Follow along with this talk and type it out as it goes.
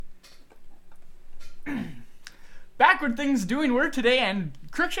Backward Things doing work today, and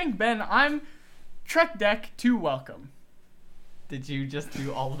Crookshank Ben, I'm Trek Deck to welcome. Did you just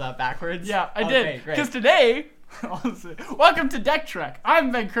do all of that backwards? Yeah, I did. Great. Because today, welcome to Deck Trek.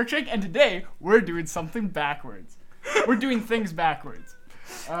 I'm Ben Crookshank, and today we're doing something backwards. We're doing things backwards.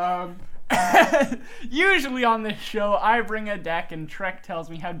 Usually on this show, I bring a deck, and Trek tells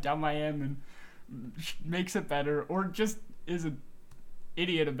me how dumb I am and makes it better, or just is an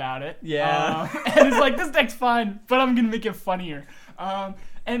idiot about it. Yeah. And it's like, this deck's fine, but I'm gonna make it funnier.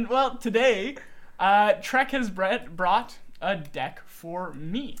 And well, today, Trek has brought a deck for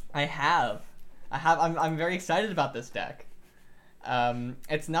me. I'm very excited about this deck.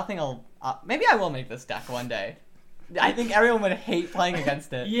 It's nothing maybe I will make this deck one day. I think everyone would hate playing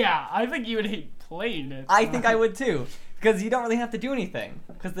against it. Yeah, I think you would hate playing it. I think I would too, because you don't really have to do anything.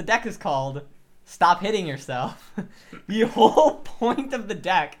 Because the deck is called Stop Hitting Yourself. The whole point of the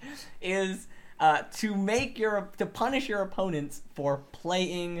deck is to punish your opponents for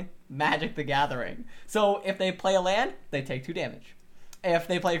playing Magic the Gathering. So if they play a land, they take 2 damage. If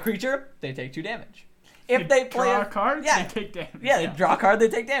they play a creature, they take 2 damage. If they draw a card, they take damage. Yeah, they draw a card, they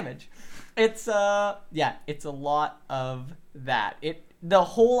take damage. It's a lot of that. The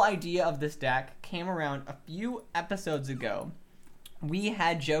whole idea of this deck came around a few episodes ago. We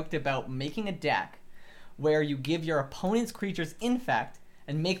had joked about making a deck where you give your opponent's creatures infect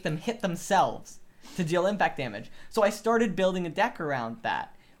and make them hit themselves to deal impact damage. So I started building a deck around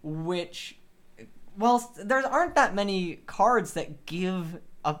that, which, well, there aren't that many cards that give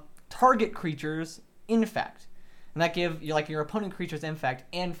target creatures infect. And that give your opponent creatures infect.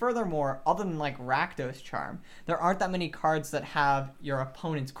 And furthermore, other than like Rakdos Charm, there aren't that many cards that have your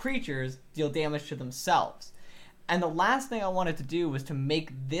opponent's creatures deal damage to themselves. And the last thing I wanted to do was to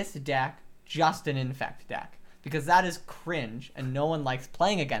make this deck just an infect deck, because that is cringe and no one likes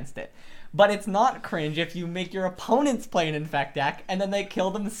playing against it. But it's not cringe if you make your opponents play an infect deck and then they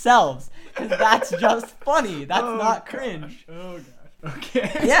kill themselves, because that's just funny. That's not cringe. Oh gosh.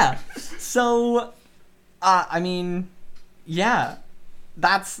 Okay. Yeah. So,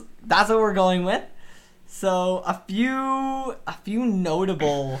 that's what we're going with. So a few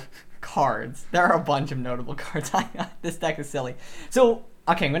notable cards. There are a bunch of notable cards. This deck is silly. So,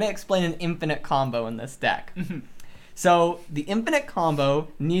 okay, I'm going to explain an infinite combo in this deck. So, the infinite combo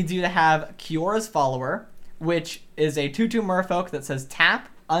needs you to have Kiora's Follower, which is a 2/2 merfolk that says tap,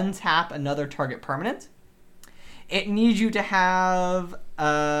 untap another target permanent. It needs you to have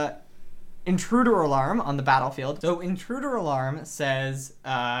Intruder Alarm on the battlefield. So, Intruder Alarm says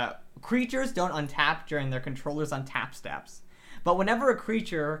creatures don't untap during their controller's untap steps. But whenever a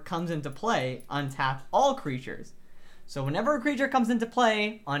creature comes into play, untap all creatures. So whenever a creature comes into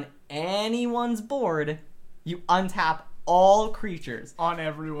play on anyone's board, you untap all creatures. On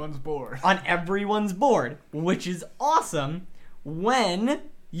everyone's board. On everyone's board, which is awesome when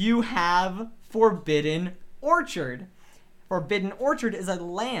you have Forbidden Orchard. Forbidden Orchard is a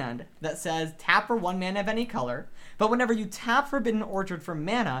land that says tap for 1 mana of any color, but whenever you tap Forbidden Orchard for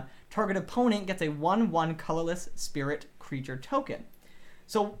mana, target opponent gets a 1/1 colorless spirit creature token.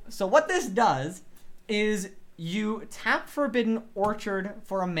 So what this does is you tap Forbidden Orchard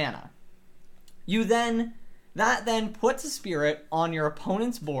for a mana. That then puts a spirit on your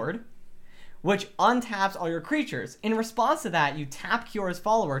opponent's board, which untaps all your creatures. In response to that, you tap Kiora's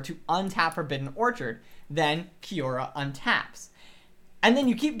Follower to untap Forbidden Orchard. Then Kiora untaps. And then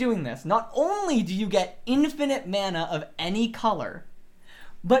you keep doing this. Not only do you get infinite mana of any color,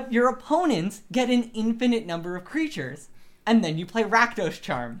 but your opponents get an infinite number of creatures. And then you play Rakdos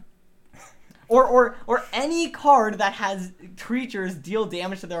Charm. Or any card that has creatures deal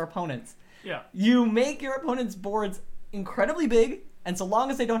damage to their opponents. Yeah. You make your opponent's boards incredibly big, and so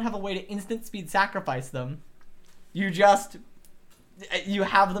long as they don't have a way to instant speed sacrifice them, you have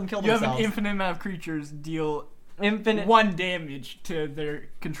them kill themselves. You have an infinite amount of creatures deal 1 damage to their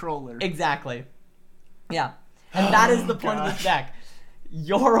controller. Exactly. Yeah. And that is the point of this deck.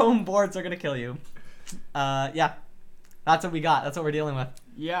 Your own boards are going to kill you. Yeah. That's what we got. That's what we're dealing with.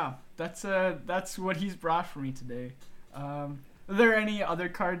 Yeah. That's what he's brought for me today. Are there any other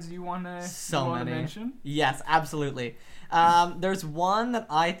cards you want to mention? Yes, absolutely. There's one that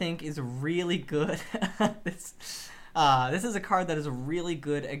I think is really good. This is a card that is really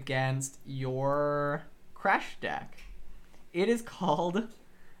good against your Crash deck. It is called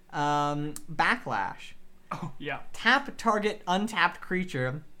Backlash. Oh, yeah. Tap target untapped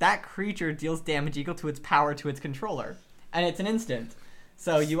creature. That creature deals damage equal to its power to its controller. And it's an instant.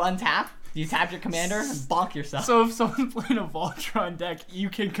 So you untap, you tap your commander, and bonk yourself. So if someone's playing a Voltron deck, you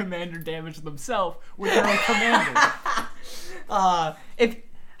can commander damage themselves with their own commander.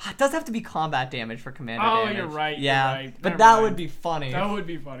 It does have to be combat damage for commander Oh, damage. you're right. Yeah, You're right. but Never that mind. would be funny. That would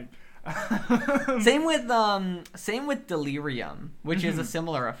be funny. Same with Delirium, which is a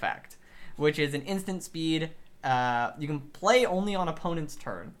similar effect, which is an instant speed. You can play only on opponent's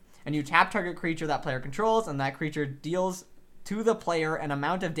turn, and you tap target creature that player controls, and that creature deals to the player an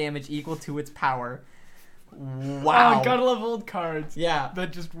amount of damage equal to its power. Wow. Oh, gotta love old cards. Yeah.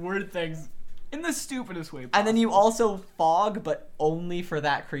 That just word things in the stupidest way possible. And then you also fog, but only for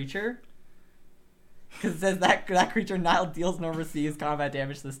that creature. Because it says that creature now deals nor receives combat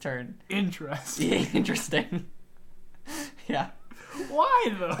damage this turn. Interesting. Yeah, interesting. Yeah.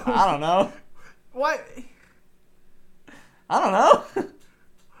 Why, though? I don't know. Why? I don't know.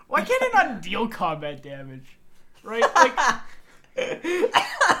 Why can't it not deal combat damage? Right? Like,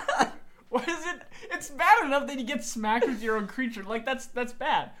 why is it? It's bad enough that you get smacked with your own creature. Like, that's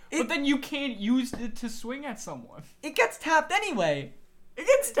bad. But then you can't use it to swing at someone. It gets tapped anyway. It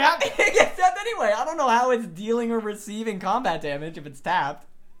gets tapped. It gets tapped anyway. I don't know how it's dealing or receiving combat damage if it's tapped.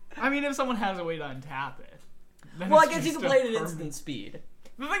 I mean, if someone has a way to untap it. then Well, I it's guess you just can play it at permanent. instant speed.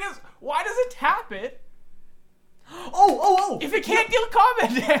 The thing is, why does it tap it Oh! if it can't deal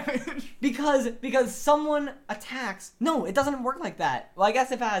combat damage? Because someone attacks. No, it doesn't work like that. Well, I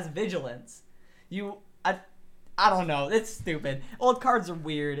guess if it has vigilance, I don't know. It's stupid. Old cards are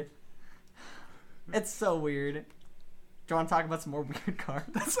weird. It's so weird. Do you want to talk about some more weird cards?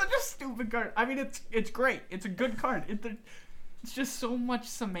 That's such a stupid card. I mean, it's great. It's a good card. It's just so much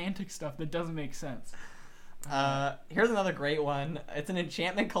semantic stuff that doesn't make sense. Here's another great one. It's an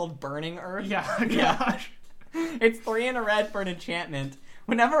enchantment called Burning Earth. Yeah, Yeah. gosh. It's 3 and a red for an enchantment.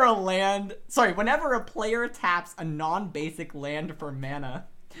 Whenever a player taps a non-basic land for mana,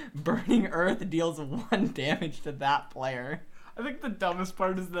 Burning Earth deals 1 damage to that player. I think the dumbest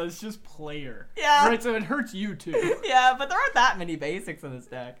part is that it's just player. Yeah. Right, so it hurts you too. Yeah, but there aren't that many basics in this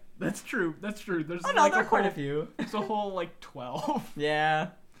deck. That's true. There's Oh no, like there are quite a few. There's a whole like 12. Yeah.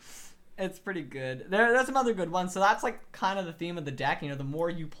 It's pretty good. There's some other good ones. So that's like kind of the theme of the deck. You know, the more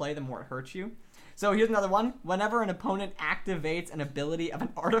you play, the more it hurts you. So here's another one. Whenever an opponent activates an ability of an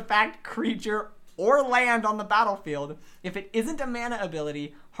artifact, creature, or land on the battlefield, if it isn't a mana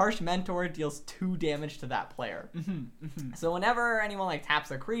ability, Harsh Mentor deals 2 damage to that player. So whenever anyone like taps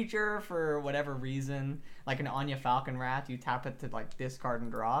a creature for whatever reason, like an Anya Falconwrath, you tap it to like discard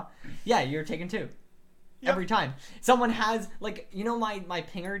and draw. Yeah, you're taking 2. Yep. Every time. Someone has like, you know, my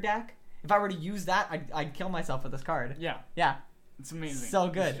Pinger deck? If I were to use that, I'd kill myself with this card. Yeah, Yeah. it's amazing. So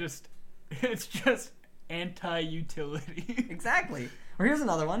good. It's just anti-utility. Exactly. Or here's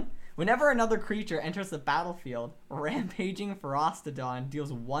another one. Whenever another creature enters the battlefield, Rampaging Ferostodon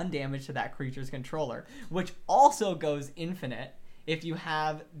deals 1 damage to that creature's controller, which also goes infinite if you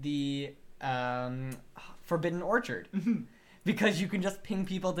have the Forbidden Orchard. Because you can just ping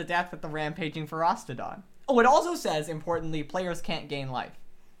people to death with the Rampaging Ferostodon. Oh, it also says, importantly, players can't gain life.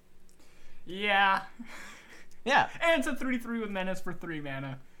 Yeah. Yeah. And it's a 3/3 with menace for 3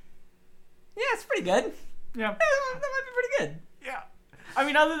 mana. Yeah, it's pretty good. Yeah. That might be pretty good. Yeah. I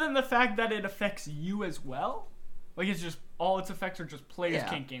mean, other than the fact that it affects you as well, like it's just all its effects are just players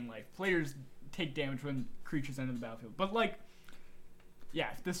can't gain life. Players take damage when creatures enter the battlefield. But like, yeah,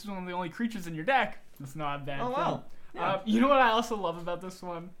 if this is one of the only creatures in your deck, it's not a bad Oh, thing. wow. Yeah. You know what I also love about this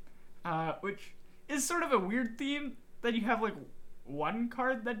one, which is sort of a weird theme that you have like one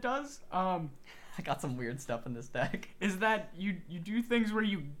card that does. I got some weird stuff in this deck. Is that you do things where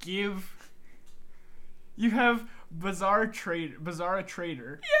you have Bizarre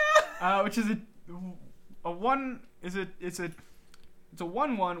Trader, Yeah. which is a 1/1,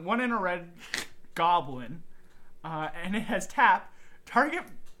 1 in a red goblin, and it has tap. Target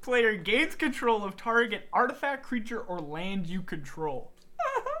player gains control of target artifact, creature, or land you control.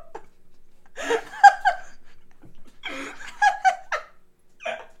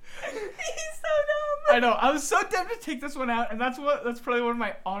 He's so dumb. I know. I was so tempted to take this one out, and that's probably one of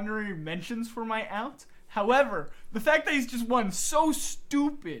my honorary mentions for my out. However, the fact that he's just one so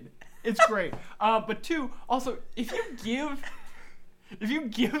stupid, it's great. But 2, also, if you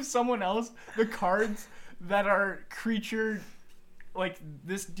give someone else the cards that are creature, like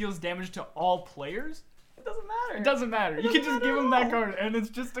this deals damage to all players, It doesn't matter. it doesn't matter. You can just give them that card, and it's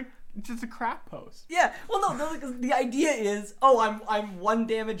just a crap post. Yeah. Well, no, because the idea is, I'm 1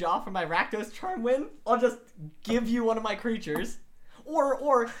 damage off from my Rakdos Charm win. I'll just give you one of my creatures.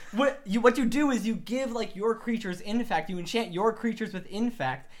 Or what you do is you give like your creatures infect. You enchant your creatures with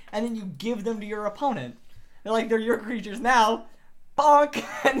infect, and then you give them to your opponent. They're your creatures now. Bonk,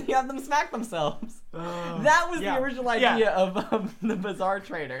 and you have them smack themselves. That was the original idea of the Bizarre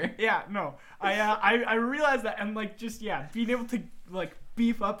Trader. Yeah, no, I realized that, and like just being able to like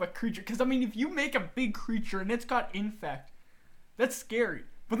beef up a creature. Because, I mean, if you make a big creature and it's got infect, that's scary.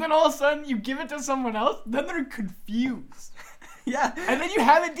 But then all of a sudden, you give it to someone else, then they're confused. Yeah. And then you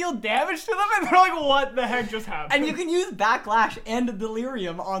have it deal damage to them, and they're like, what the heck just happened? And you can use Backlash and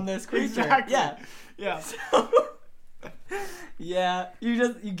Delirium on this creature. Exactly. Yeah. Yeah. So, yeah.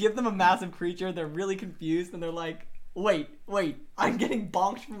 You give them a massive creature, they're really confused, and they're like, wait, I'm getting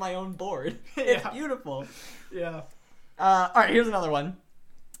bonked from my own board. It's beautiful. Yeah. Alright, here's another one.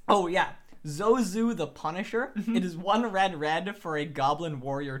 Oh, yeah. Zozu the Punisher. It is 1 red for a Goblin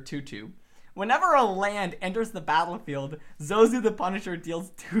Warrior 2/2. Whenever a land enters the battlefield, Zozu the Punisher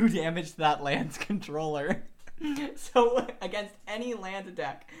deals 2 damage to that land's controller. So, against any land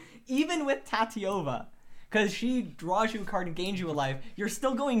attack, even with Tatiova, because she draws you a card and gains you a life, you're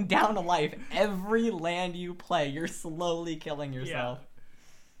still going down a life. Every land you play, you're slowly killing yourself.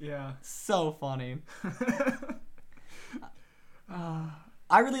 Yeah. So funny.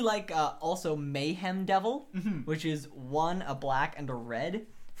 I really like also Mayhem Devil, which is 1 a black and a red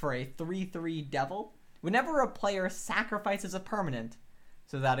for a 3/3 devil. Whenever a player sacrifices a permanent,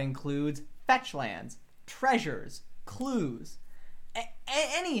 so that includes fetch lands, treasures, clues,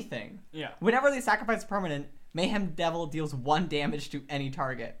 anything. Yeah. Whenever they sacrifice a permanent, Mayhem Devil deals 1 damage to any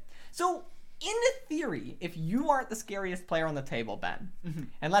target. So, in theory, if you aren't the scariest player on the table, Ben,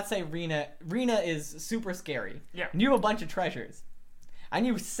 and let's say Rena is super scary, and you have a bunch of treasures, and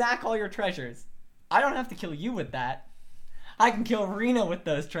you sack all your treasures, I don't have to kill you with that. I can kill Rena with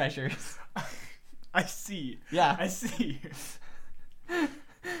those treasures. I see. Yeah. I see.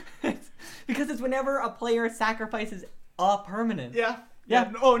 Because it's whenever a player sacrifices a permanent. Yeah.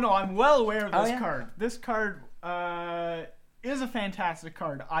 Yeah. Oh, no, I'm well aware of this yeah. card. This card is a fantastic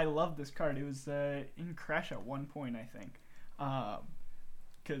card. I love this card. It was in Crash at one point, I think.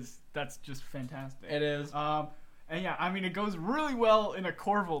 Because that's just fantastic. It is. And yeah, I mean, it goes really well in a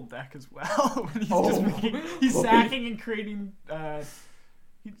Corval deck as well. When he's sacking and creating.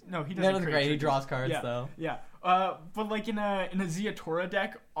 He doesn't create. He draws cards though. Yeah. But like in a Ziatora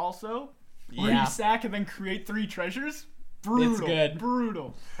deck also, where you sack and then create 3 treasures. Brutal. It's good.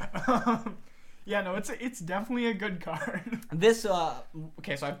 Brutal. Yeah, no, it's definitely a good card. This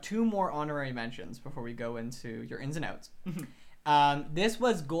okay, so I have 2 more honorary mentions before we go into your ins and outs. This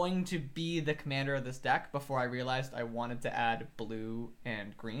was going to be the commander of this deck before I realized I wanted to add blue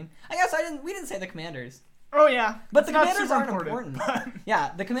and green. I guess we didn't say the commanders. Oh yeah, but the commanders aren't important.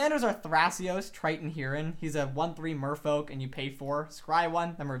 Yeah, the commanders are Thrasios, Triton Huron. He's a 1/3 merfolk, and you pay 4, scry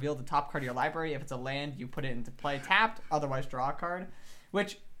 1, then reveal the top card of your library. If it's a land, you put it into play tapped, otherwise draw a card.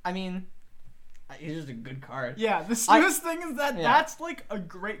 Which, I mean, it's just a good card. Yeah, the stupidest thing is that that's like a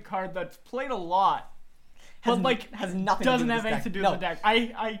great card that's played a lot. But like has nothing doesn't to do have anything to do with the deck.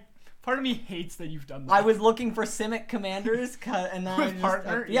 I part of me hates that you've done that. I was looking for Simic commanders and then with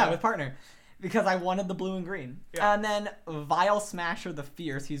partner. With partner, because I wanted the blue and green. Yeah. And then Vial Smasher the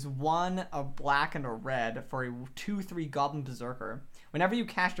Fierce. He's 1 a black and a red for a 2/3 Goblin Berserker. Whenever you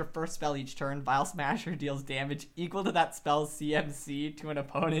cast your first spell each turn, Vial Smasher deals damage equal to that spell's CMC to an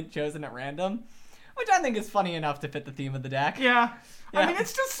opponent chosen at random. Which I think is funny enough to fit the theme of the deck. Yeah. I mean,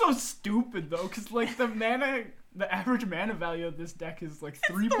 it's just so stupid, though, because, like, the average mana value of this deck is, like,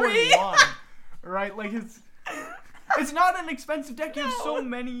 3.1. Right? Like, it's not an expensive deck. You have so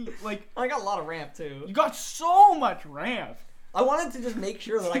many, like... I got a lot of ramp, too. You got so much ramp. I wanted to just make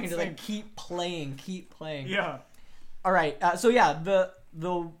sure that I can just, like, keep playing. Yeah. All right. So, yeah,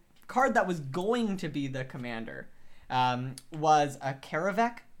 the card that was going to be the commander was a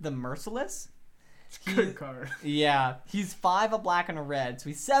Karavek the Merciless. Good card. Yeah. He's 5 a black and a red. So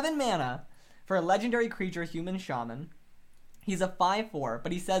he's 7 mana for a legendary creature, human shaman. He's a 5/4,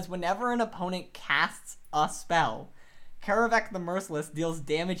 but he says whenever an opponent casts a spell, Karavek the Merciless deals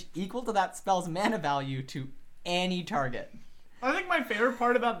damage equal to that spell's mana value to any target. I think my favorite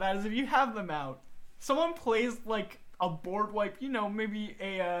part about that is if you have them out, someone plays like a board wipe, maybe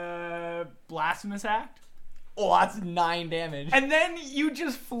a Blasphemous Act. Oh, that's 9 damage. And then you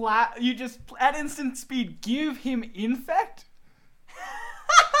just at instant speed give him infect.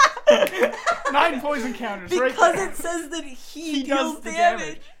 9 poison counters right there. Because it says that he deals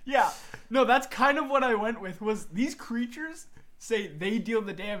damage. Yeah. No, that's kind of what I went with, was these creatures say they deal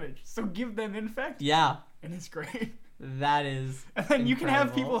the damage. So give them infect. Yeah. And it's great. That is And then you incredible. can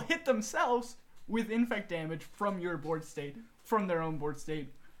have people hit themselves with infect damage from your board state, from their own board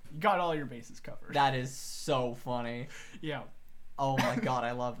state. You got all your bases covered. That is so funny. Yeah. Oh my god,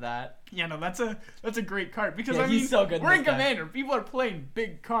 I love that. Yeah, no, that's a great card because he's so good. We're in Commander. People are playing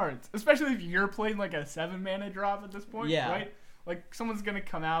big cards, especially if you're playing like a 7 mana drop at this point. Yeah. Right. Like someone's gonna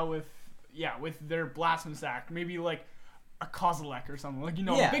come out with their Blasphemous Act, maybe like a Kozilek or something. Like,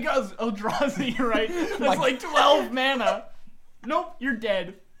 Yeah. big Eldrazi, right? That's like 12 mana. Nope, you're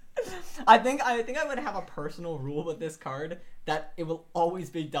dead. I think I would have a personal rule with this card that it will always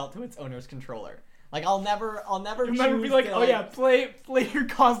be dealt to its owner's controller. Like, I'll never You'll never be like, oh yeah, play your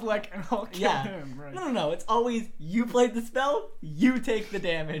Kozilek and I'll kill him, right? No. It's always, you played the spell, you take the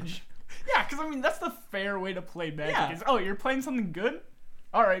damage. Yeah, because, I mean, that's the fair way to play Magic. Yeah. Is, oh, you're playing something good?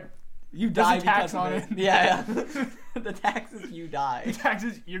 All right. You die There's a tax because on of it. Yeah. The tax is you die. The tax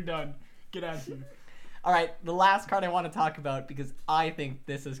is, you're done. Get out of here. All right, the last card I want to talk about, because I think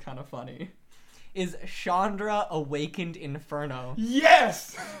this is kind of funny, is Chandra Awakened Inferno.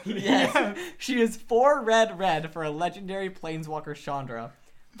 Yes! Yes. She is 4 red for a legendary Planeswalker Chandra.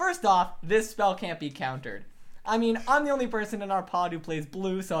 First off, this spell can't be countered. I mean, I'm the only person in our pod who plays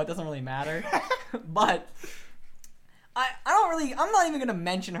blue, so it doesn't really matter. But I'm not even going to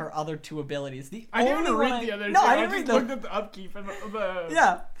mention her other 2 abilities. I didn't even read the other two. I didn't read looked at the upkeep and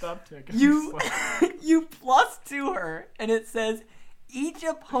the uptick. And You you +2 her, and it says each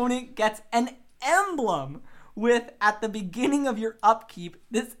opponent gets an emblem with, at the beginning of your upkeep,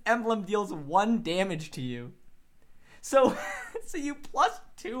 this emblem deals 1 damage to you. So you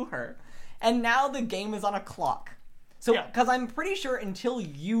 +2 her, and now the game is on a clock. So, because I'm pretty sure until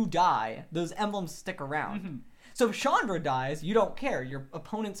you die, those emblems stick around. Mm-hmm. So if Chandra dies, you don't care. Your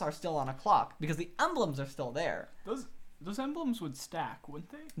opponents are still on a clock because the emblems are still there. Those emblems would stack,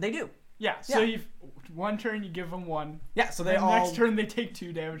 wouldn't they? They do. Yeah. So you one turn you give them 1. Yeah. So the next turn they take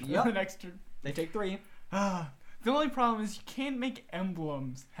 2 damage. Yep. The next turn they take 3. The only problem is you can't make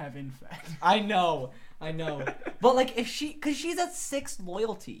emblems have infect. I know. But like because she's at 6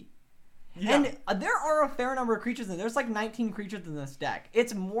 loyalty. Yeah. And there are a fair number of creatures in there. There's like 19 creatures in this deck.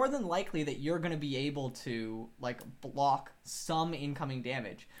 It's more than likely that you're going to be able to like block some incoming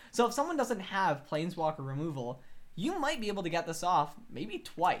damage. So if someone doesn't have Planeswalker removal, you might be able to get this off maybe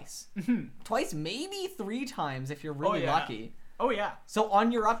twice. Twice, maybe 3 times if you're really lucky. Oh yeah. So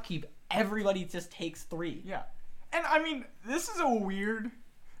on your upkeep, everybody just takes 3. Yeah. And I mean, this is a weird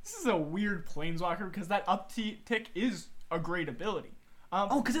Planeswalker because that uptick is a great ability.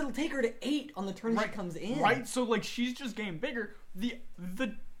 Because it'll take her to 8 on the turn she comes in. Right, so like she's just getting bigger. The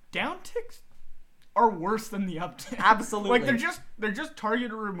downticks are worse than the uptick. Absolutely. Like they're just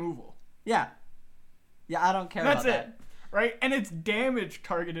targeted removal. Yeah. Yeah, I don't care about that. That's it. Right? And it's damage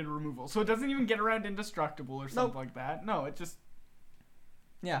targeted removal. So it doesn't even get around indestructible or something like that. No, it just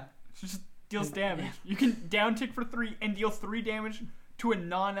deals damage. You can downtick for 3 and deal 3 damage to a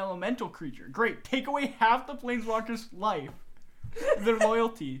non-elemental creature. Great. Take away half the Planeswalker's life. Their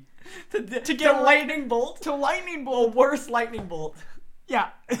loyalty to get lightning bolt. To lightning bolt. A worse lightning bolt. Yeah,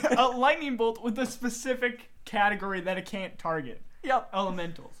 a lightning bolt with a specific category that it can't target. Yep.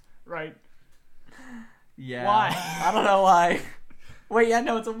 Elementals, right? Yeah. Why? I don't know why. Wait, yeah,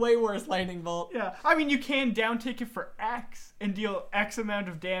 no, it's a way worse lightning bolt. Yeah, I mean you can downtick it for X and deal X amount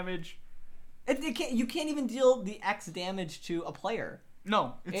of damage. You can't even deal the X damage to a player.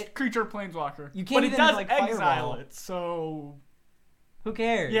 No, it's creature Planeswalker. You can't even it does like exile fireball it, so who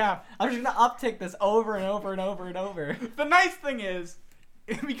cares? Yeah. I'm just gonna uptick this over and over and over and over. The nice thing is,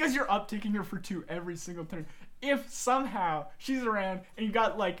 because you're upticking her for 2 every single turn, if somehow she's around and you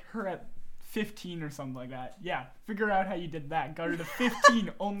got like her at 15 or something like that, figure out how you did that. Got her to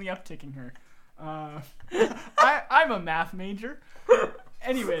 15, only upticking her. I'm a math major.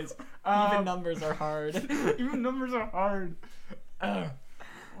 Anyways. Even numbers are hard. Even numbers are hard.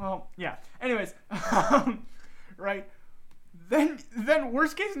 Well, yeah. Anyways. Right. Then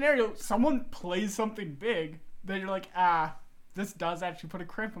worst case scenario, someone plays something big, then you're like, this does actually put a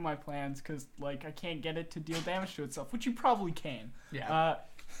crimp in my plans because like I can't get it to deal damage to itself, which you probably can. Yeah.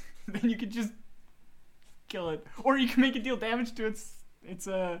 Then you could just kill it, or you can make it deal damage to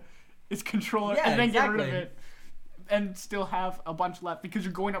its controller and then get rid of it, and still have a bunch left because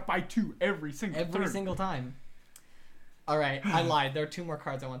you're going up by 2 every single time. All right, I lied. There are 2 more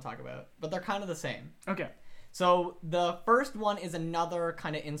cards I want to talk about, but they're kind of the same. Okay. So the first one is another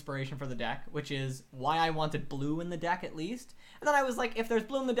kind of inspiration for the deck, which is why I wanted blue in the deck at least. And then I was like, if there's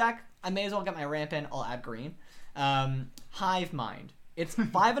blue in the deck, I may as well get my ramp in. I'll add green. Hive Mind. It's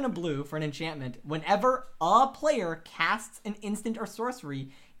 5 and a blue for an enchantment. Whenever a player casts an instant or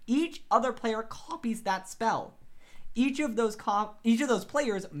sorcery, each other player copies that spell. Each of those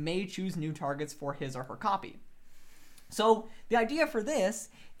players may choose new targets for his or her copy. So the idea for this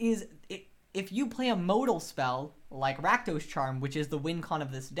is if you play a modal spell like Rakdos Charm, which is the win con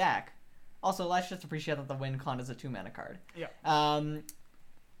of this deck. Also, let's just appreciate that the win con is a 2-mana card. Yeah.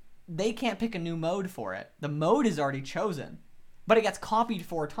 They can't pick a new mode for it. The mode is already chosen, but it gets copied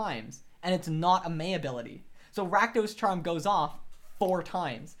 4 times, and it's not a May ability. So Rakdos Charm goes off 4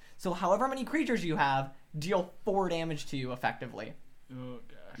 times. So however many creatures you have, deal 4 damage to you effectively. Oh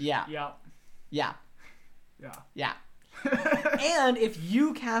gosh. Yeah. Yeah. Yeah. Yeah. Yeah. And if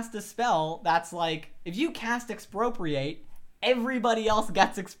you cast a spell, that's like, if you cast Expropriate, everybody else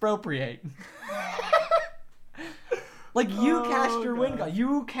gets Expropriate. Like, you cast your Wind God.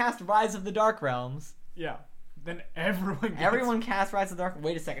 You cast Rise of the Dark Realms. Yeah. Then everyone gets... Everyone casts Rise of the Dark...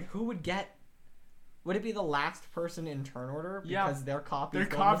 Wait a second. Who would get... Would it be the last person in turn order? Because their copy Their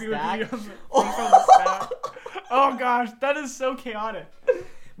is copy would stack? be on the stack. Oh gosh, that is so chaotic.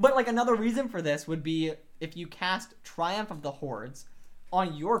 But, like, another reason for this would be if you cast Triumph of the Hordes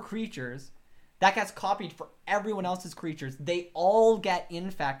on your creatures, that gets copied for everyone else's creatures. They all get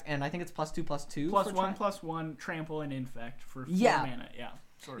Infect, and I think it's +2/+2. +1/+1, trample, and infect for 4 mana. Yeah.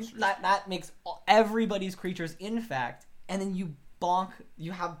 Sorcerers. That makes everybody's creatures Infect, and then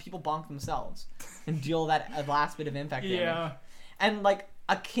you have people bonk themselves and deal that last bit of Infect damage. And, like,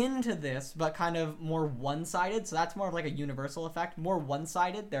 akin to this, but kind of more one-sided, so that's more of like a universal effect. More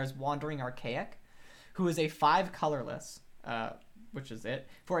one-sided, there's Wandering Archaic, who is a 5 colorless, which is it,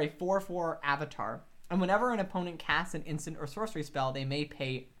 for a 4/4 avatar. And whenever an opponent casts an instant or sorcery spell, they may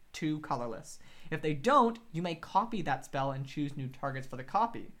pay 2 colorless. If they don't, you may copy that spell and choose new targets for the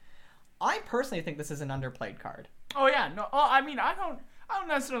copy. I personally think this is an underplayed card. Oh yeah, no. Oh, I mean, I don't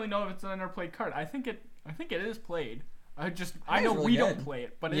necessarily know if it's an underplayed card. I think it is played. I know we don't play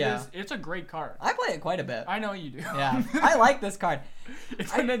it, but it's a great card. I play it quite a bit. I know you do. Yeah, I like this card.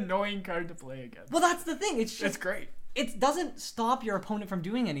 It's an annoying card to play against. Well, that's the thing. It's great. It doesn't stop your opponent from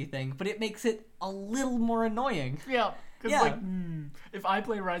doing anything, but it makes it a little more annoying. Yeah. Because, if I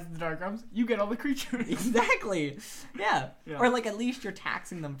play Rise of the Dark Realms, you get all the creatures. Exactly. Yeah. Or, like, at least you're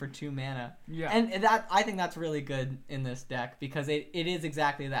taxing them for 2 mana. Yeah. And I think that's really good in this deck, because it is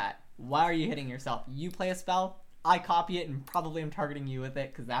exactly that. Why are you hitting yourself? You play a spell, I copy it, and probably am targeting you with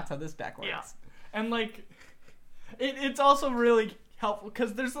it, because that's how this deck works. Yeah. And, like, it's also really helpful,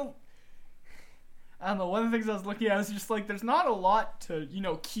 because there's I don't know, one of the things I was looking at is just, like, there's not a lot to,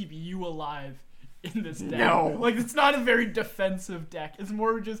 keep you alive in this deck. No. Like, it's not a very defensive deck. It's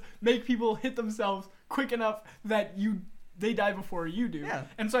more just make people hit themselves quick enough that they die before you do. Yeah.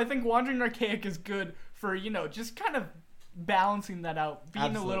 And so I think Wandering Archaic is good for, just kind of balancing that out,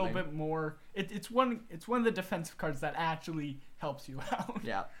 being a little bit more. It's one of the defensive cards that actually helps you out.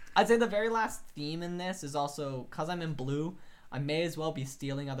 Yeah. I'd say the very last theme in this is also, because I'm in blue, I may as well be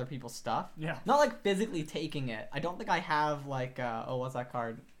stealing other people's stuff. Yeah. Not like physically taking it. I don't think I have like what's that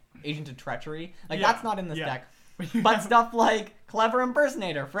card? Agent of Treachery. Like that's not in this deck. But stuff like Clever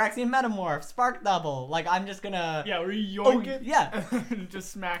Impersonator, Phyrexian Metamorph, Spark Double. Like I'm just gonna where you yoink it. Yeah. And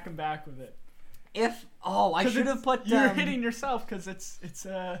just smack him back with it. I should have put. You're hitting yourself because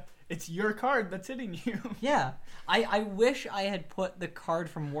it's your card that's hitting you. Yeah. I wish I had put the card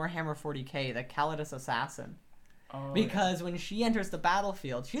from Warhammer 40k, the Calidus Assassin. Oh, because when she enters the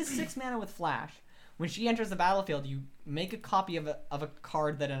battlefield, she has 6 mana with Flash. When she enters the battlefield, you make a copy of a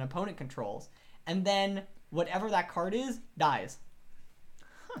card that an opponent controls, and then whatever that card is, dies.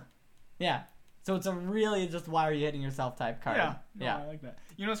 Huh. Yeah. So it's a really just why are you hitting yourself type card. Yeah. No, I like that.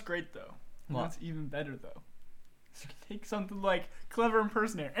 You know what's great, though? What's even better, though? So you can take something like Clever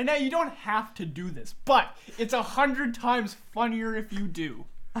Impersonator. And now you don't have to do this, but it's 100 times funnier if you do.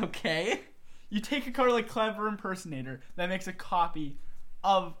 Okay. You take a card like Clever Impersonator that makes a copy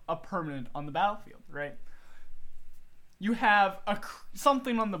of a permanent on the battlefield, right? You have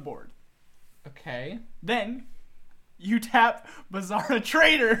something on the board. Okay. Then you tap Bizarra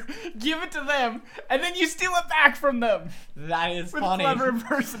Trader, give it to them, and then you steal it back from them. That is with funny. Clever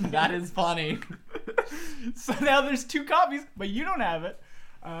Impersonator. That is funny. So now there's 2 copies, but you don't have it.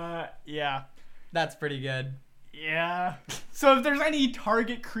 Yeah. That's pretty good. Yeah. So if there's any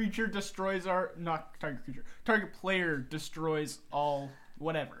target creature destroys not target creature, target player destroys all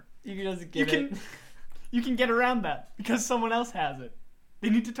whatever. You can just give it. You can get around that because someone else has it. They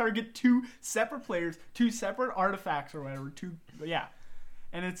need to target 2 separate players, 2 separate artifacts or whatever.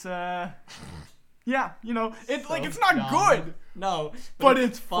 And it's yeah, it's so like it's not dumb. Good. No, but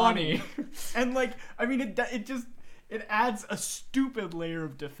it's funny. And like I mean it adds a stupid layer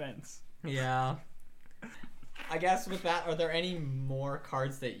of defense. Yeah. I guess with that, are there any more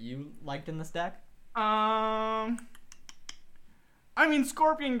cards that you liked in this deck? I mean,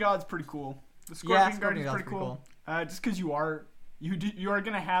 Scorpion God's pretty cool. The Scorpion Guard is pretty cool. Just because you are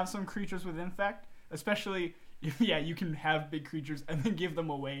gonna have some creatures with Infect, especially if you can have big creatures and then give them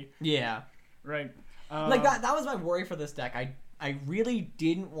away. Yeah. Right. Like that was my worry for this deck. I really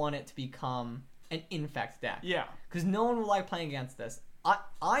didn't want it to become an Infect deck. Yeah. Because no one will like playing against this.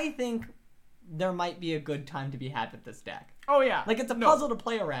 I think there might be a good time to be had with this deck. Oh yeah. Like, it's a puzzle to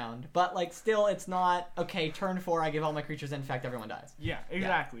play around, but like still it's not, okay, turn 4, I give all my creatures infect, everyone dies. Yeah,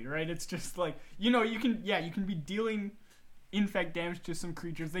 exactly, right? It's just like, you can be dealing infect damage to some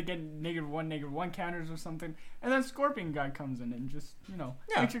creatures. They get -1/-1 counters or something, and then Scorpion God comes in and just,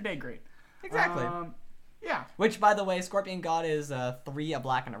 makes your day great. Exactly. Yeah. Which, by the way, Scorpion God is 3, a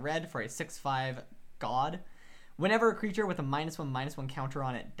black and a red for a 6/5 God. Whenever a creature with a -1/-1 counter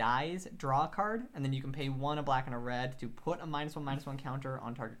on it dies, draw a card, and then you can pay 1, a black and a red, to put a -1/-1 counter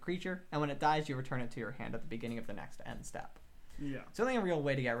on target creature, and when it dies, you return it to your hand at the beginning of the next end step. Yeah. So the only real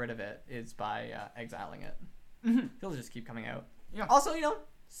way to get rid of it is by exiling it. He'll just keep coming out. Yeah. Also,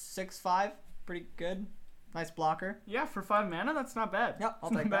 6/5, pretty good. Nice blocker. Yeah, for 5 mana, that's not bad. Yep, I'll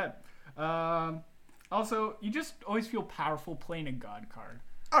it's take not bad. Also, you just always feel powerful playing a God card.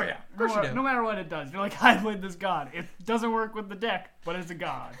 Oh, yeah. Of course you do. No matter what it does. You're like, I played this God. It doesn't work with the deck, but it's a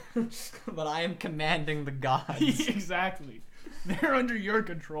God. But I am commanding the gods. Exactly. They're under your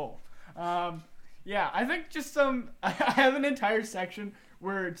control. Yeah, I think just I have an entire section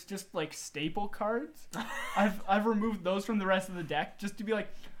where it's just like staple cards. I've removed those from the rest of the deck just to be like,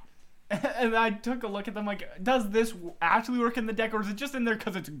 and I took a look at them like, does this actually work in the deck, or is it just in there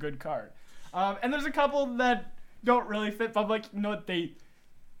because it's a good card? And there's a couple that don't really fit, but I'm like,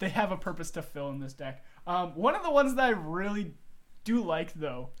 they have a purpose to fill in this deck. One of the ones that I really do like,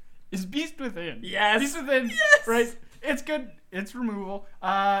 though, is Beast Within. Yes. Beast Within, yes! Right? It's good. It's removal.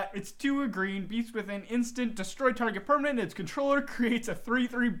 It's 2 a green. Beast Within, instant, destroy target permanent. Its controller creates a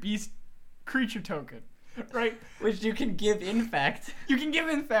 3/3 beast creature token. Right? Which you can give infect. You can give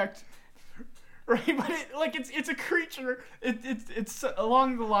infect. Right, but it's a creature. It's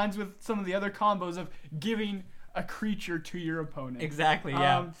along the lines with some of the other combos of giving a creature to your opponent. Exactly,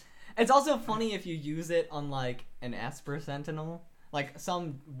 yeah. It's also funny if you use it on like an Esper Sentinel, like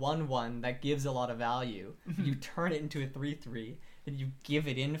some 1/1 that gives a lot of value. You turn it into a 3/3, and you give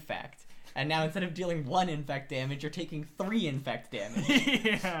it infect. And now instead of dealing 1 infect damage, you're taking 3 infect damage.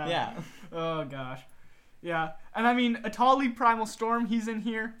 Yeah. Oh gosh. Yeah. And I mean, Atali Primal Storm, he's in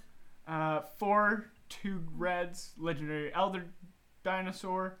here. 4 2 reds, legendary Elder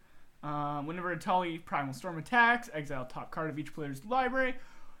Dinosaur. Whenever Atali Primal Storm attacks, exile top card of each player's library.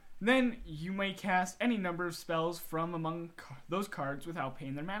 Then you may cast any number of spells from among those cards without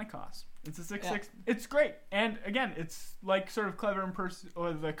paying their mana cost. It's a 6/6. Yeah. It's great. And again, it's like sort of clever in person,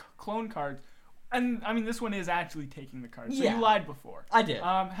 or the clone cards. And I mean, this one is actually taking the cards. So you lied before. I did.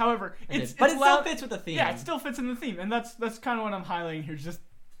 However, it still fits with the theme. Yeah, it still fits in the theme, and that's kind of what I'm highlighting here. Just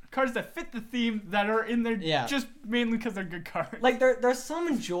cards that fit the theme that are in there just mainly because they're good cards. Like there's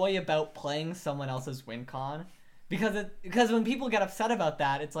some joy about playing someone else's win con. Because when people get upset about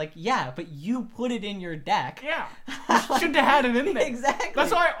that, it's like, yeah, but you put it in your deck. Yeah. You should have had it in there. Exactly.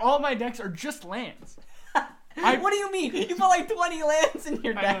 That's why all my decks are just lands. What do you mean? You put like 20 lands in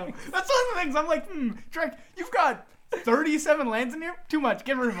your deck. I know. That's one of the things. I'm like, Drake, you've got 37 lands in here? Too much.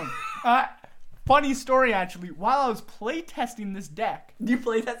 Get rid of them. Funny story, actually. While I was playtesting this deck. You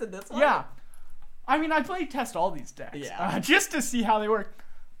playtested this one? Yeah. I mean, I playtest all these decks. Yeah. Just to see how they work.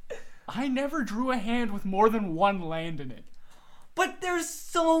 I never drew a hand with more than 1 land in it. But there's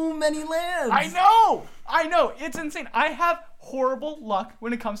so many lands. I know. It's insane. I have horrible luck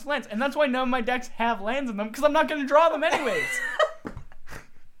when it comes to lands. And that's why none of my decks have lands in them, because I'm not going to draw them anyways.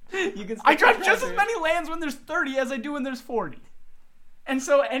 I draw just as many lands when there's 30 as I do when there's 40. And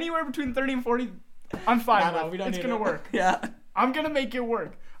so anywhere between 30 and 40, I'm fine. It's going to work. Yeah. I'm going to make it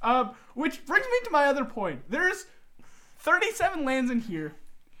work. Which brings me to my other point. There's 37 lands in here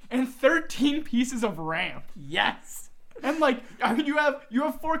and 13 pieces of ramp. Yes. And like, I mean, you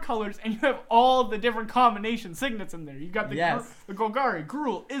have 4 colors and you have all the different combination signets in there. You got the Golgari,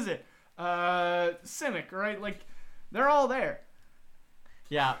 Gruul, Izzet, Simic, right? Like, they're all there.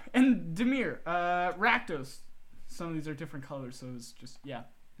 Yeah. And Dimir, Rakdos. Some of these are different colors, so it's just,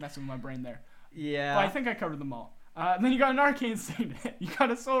 messing with my brain there. Yeah. But I think I covered them all. And then you got an Arcane Signet. You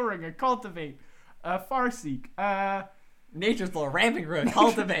got a Soul Ring, a Cultivate, a Farseek, Nature's Law, Ramping Root,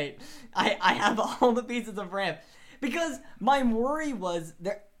 Cultivate. I have all the pieces of ramp. Because my worry was,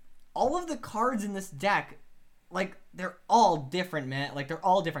 all of the cards in this deck, like, they're all different, man. Like, they're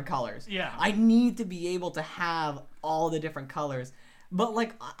all different colors. Yeah. I need to be able to have all the different colors. But,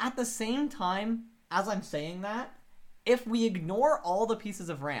 like, at the same time, as I'm saying that, if we ignore all the pieces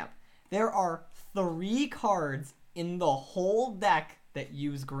of ramp, there are 3 cards in the whole deck that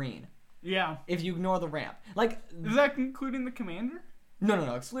use green. Yeah. If you ignore the ramp. Like, is that including the commander?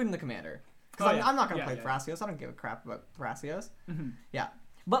 No, excluding the commander. Because I'm not going to play Thrasios. I don't give a crap about Thrasios. Mm-hmm. Yeah.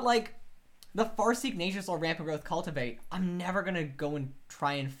 But, like, the Farseek, Nature's Lore, Rampant Growth, Cultivate, I'm never going to go and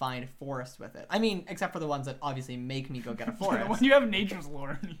try and find forest with it. I mean, except for the ones that obviously make me go get a forest. When you have Nature's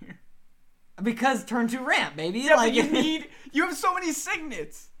Lore in here. Because turn 2 ramp, baby. Yeah, like, but you have so many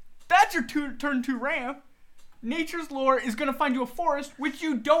signets. That's your turn 2 ramp. Nature's Lore is going to find you a forest, which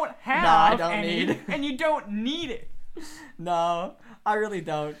you don't have. No, I don't need. And you don't need it. No, I really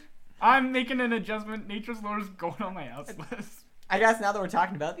don't. I'm making an adjustment. Nature's Lore is going on my outs list. I guess now that we're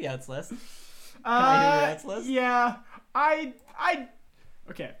talking about the outs list. Can I hear your outs list? Yeah.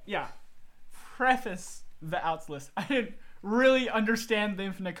 Okay, yeah. Preface the outs list. I didn't really understand the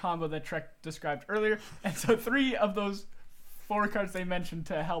infinite combo that Trek described earlier, and so 3 of those 4 cards they mentioned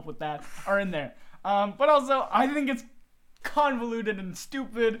to help with that are in there. But also, I think it's convoluted and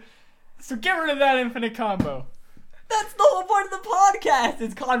stupid, so get rid of that infinite combo. That's the whole point of the podcast.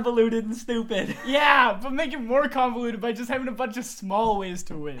 It's convoluted and stupid. Yeah, but make it more convoluted by just having a bunch of small ways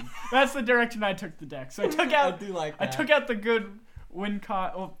to win. That's the direction I took the deck. So I took out. I do like that. I took out the good win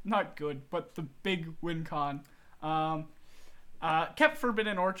con. Well, not good, but the big win con. Kept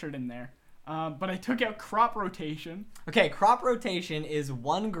Forbidden Orchard in there. But I took out Crop Rotation. Okay, Crop Rotation is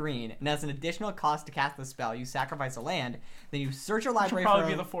 1 green, and as an additional cost to cast the spell, you sacrifice a land. Then you search your library Which would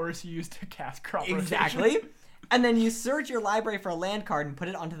probably be the forest you use to cast Crop Rotation. Exactly. And then you search your library for a land card and put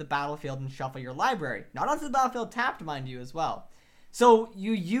it onto the battlefield and shuffle your library. Not onto the battlefield tapped, mind you, as well. So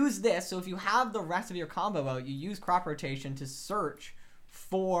you use this. So if you have the rest of your combo out, you use Crop Rotation to search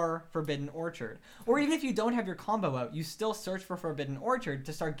for Forbidden Orchard. Or even if you don't have your combo out, you still search for Forbidden Orchard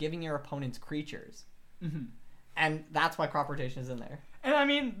to start giving your opponents creatures. Mm-hmm. And that's why Crop Rotation is in there. And I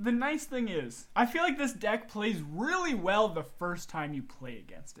mean, the nice thing is, I feel like this deck plays really well the first time you play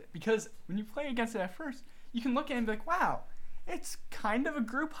against it. Because when you play against it at first, you can look at it and be like, wow, it's kind of a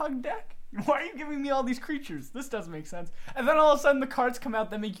group hug deck. Why are you giving me all these creatures? This doesn't make sense. And then all of a sudden the cards come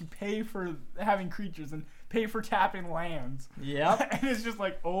out that make you pay for having creatures and pay for tapping lands. Yep. And it's just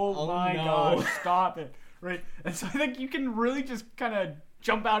like, oh my gosh, stop it. Right? And so I think you can really just kind of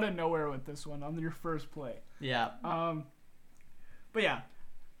jump out of nowhere with this one on your first play. Yeah. But yeah,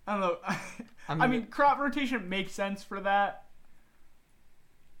 I don't know. I mean, Crop Rotation makes sense for that.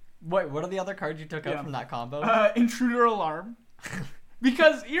 Wait, what are the other cards you took out from that combo? Intruder Alarm.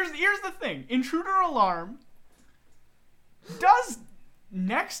 Because here's the thing. Intruder Alarm does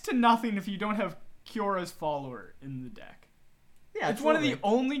next to nothing if you don't have Kyora's Follower in the deck. Yeah, it's one of the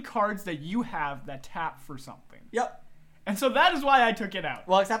only cards that you have that tap for something. Yep. And so that is why I took it out.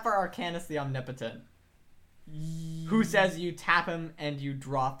 Well, except for Arcanus the Omnipotent. Who says you tap him and you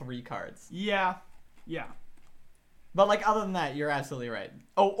draw 3 cards. Yeah. But like other than that, you're absolutely right.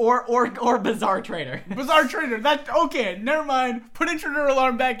 Oh, or Bizarre Trader. Bizarre Trader. That okay? Never mind. Put Intruder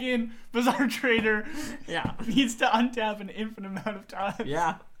Alarm back in. Bizarre Trader. Yeah. Needs to untap an infinite amount of times.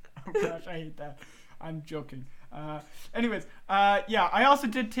 Yeah. Oh gosh, I hate that. I'm joking. Anyways, yeah. I also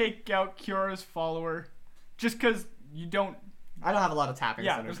did take out Kyora's Follower, just because you don't. I don't have a lot of tapping.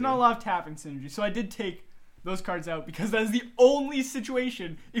 Yeah, synergy. there's not a lot of tapping synergy, so I did take those cards out because that is the only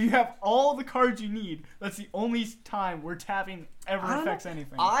situation. If you have all the cards you need, that's the only time where tapping ever affects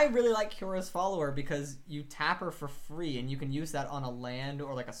anything. I really like Kyora's Follower because you tap her for free and you can use that on a land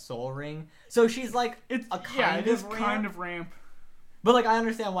or like a soul ring. So she's like it's a kind of ramp. kind of ramp. But like I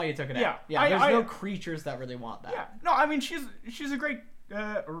understand why you took it out. Yeah. There's no creatures that really want that. Yeah. No, I mean she's a great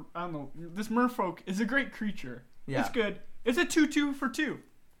or I don't know, this merfolk is a great creature. Yeah. It's good. It's a 2/2 for 2.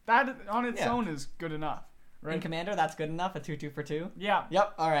 That on its own is good enough. Right. In Commander, that's good enough. A 2/2 for 2. Yeah.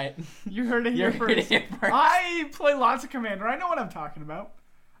 Yep. All right. You heard it here first. I play lots of Commander. I know what I'm talking about.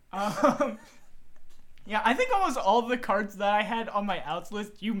 Yeah, I think almost all of the cards that I had on my outs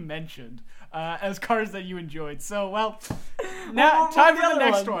list you mentioned as cards that you enjoyed. So, well, now time for the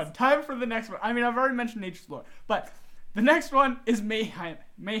next one. Time for the next one. I mean, I've already mentioned Nature's Lore, but the next one is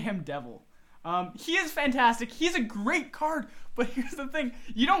Mayhem Devil. He is fantastic. He's a great card, but here's the thing.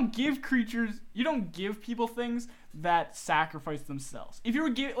 You don't give people things that sacrifice themselves. If you were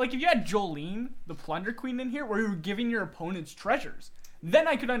if you had Jolene, the Plunder Queen in here, where you were giving your opponents treasures, then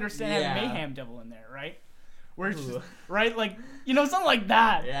I could understand having Mayhem Devil in there, right? Where it's just, right? Like, something like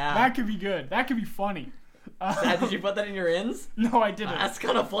that. Yeah. That could be good. That could be funny. Did you put that in your ins? No, I didn't. That's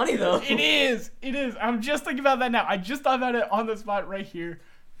kind of funny, though. It is. I'm just thinking about that now. I just thought about it on the spot right here.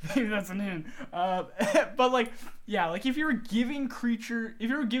 Maybe that's an in. But if you were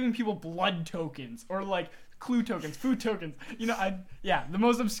giving people blood tokens or like clue tokens, food tokens, the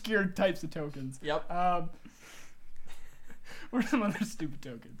most obscure types of tokens. Yep. What are some other stupid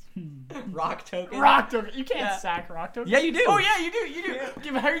tokens? Rock tokens. Rock tokens. You can't sack rock tokens. Yeah, you do. Oh yeah, you do.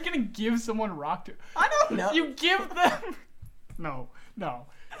 Yeah. How are you gonna give someone rock tokens? I don't know. You give them. No.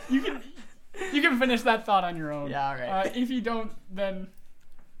 You can. You can finish that thought on your own. Yeah, all right. If you don't, then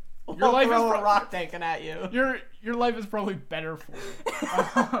Your life throw a rock taken at you. Your life is probably better for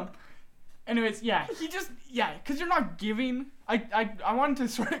it. Anyways, yeah, because you're not giving. I wanted to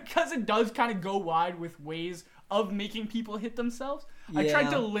sort of, because it does kind of go wide with ways of making people hit themselves. I tried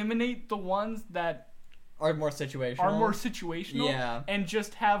to eliminate the ones that are more situational. Yeah. And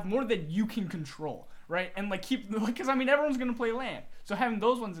just have more that you can control, right? And like because I mean everyone's gonna play land, so having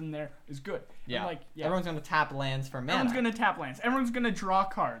those ones in there is good. Yeah. And Everyone's gonna tap lands for mana. Everyone's gonna tap lands. Everyone's gonna draw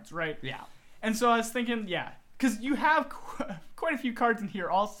cards, right? Yeah. And so I was thinking, because you have quite a few cards in here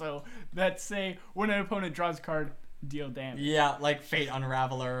also that say when an opponent draws a card, deal damage. Yeah, like Fate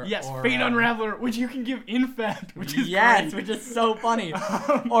Unraveler. Yes, Fate Unraveler, which you can give Infect, which is great. which is so funny.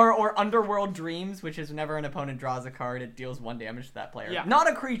 Or Underworld Dreams, which is whenever an opponent draws a card, it deals 1 damage to that player. Yeah. Not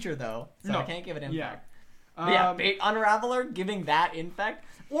a creature though, so no. I can't give it Infect. Yeah. Fate Unraveler, giving that Infect.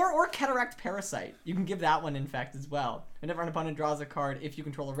 Or Cataract Parasite. You can give that one Infect as well. Whenever an opponent draws a card, if you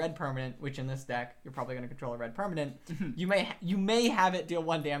control a red permanent, which in this deck, you're probably going to control a red permanent, you may have it deal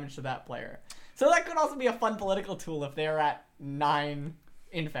 1 damage to that player. So that could also be a fun political tool if they're at 9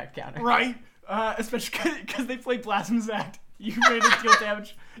 Infect counter. Right. Especially because they play Blasphemous Act. You made it deal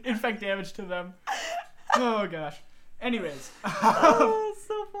damage, Infect damage to them. Oh, gosh. Anyways. Oh,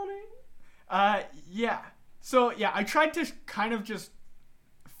 so funny. Yeah. So, I tried to kind of just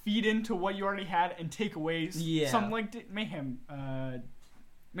feed into what you already had and take away something like Mayhem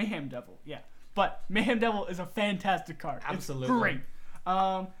Devil. Yeah. But Mayhem Devil is a fantastic card. Absolutely. It's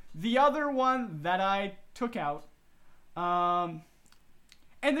great. The other one that I took out, and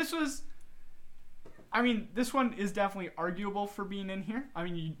this one is definitely arguable for being in here. I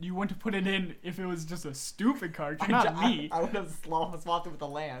mean, you wouldn't put it in if it was just a stupid card. Not me. I would have swapped it with the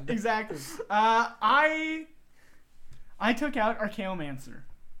land. Exactly. I took out Archaeomancer.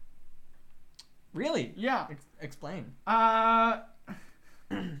 Really? Yeah. Explain.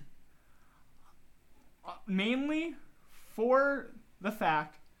 Mainly for the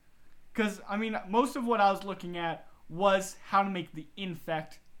fact, because I mean, most of what I was looking at was how to make the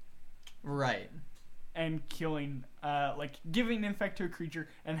Infect. Right. And killing, giving Infect to a creature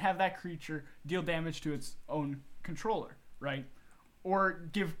and have that creature deal damage to its own controller, right? Or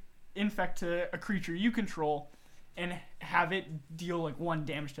give Infect to a creature you control and have it deal 1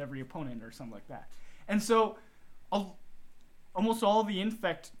 damage to every opponent or something like that. And so, almost all the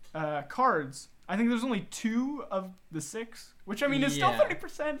Infect cards, I think there's only 2 of the 6, which I mean is still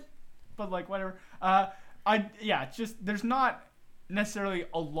 30%, but whatever. There's not necessarily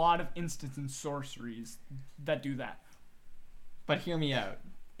a lot of instants and sorceries that do that. But hear me out.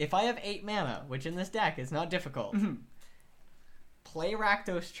 If I have 8 mana, which in this deck is not difficult, play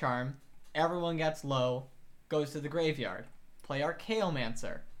Rakdos Charm, everyone gets low, goes to the graveyard. Play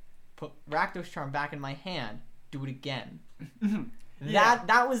Archaeomancer, put Rakdos Charm back in my hand, do it again.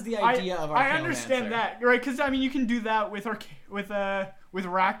 That was the idea of Archaeomancer. I understand that, right? Because I mean, you can do that with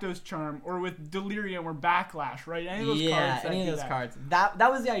Rakdos Charm or with Delirium or Backlash, right? Any of those cards. That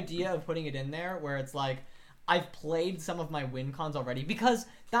was the idea of putting it in there, where it's like, I've played some of my win cons already, because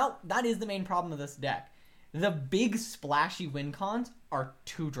that is the main problem of this deck. The big splashy win cons are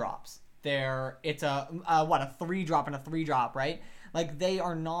 2-drops. It's a 3-drop and a 3-drop, right? They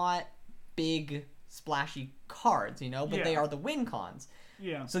are not big splashy cards, but they are the win cons.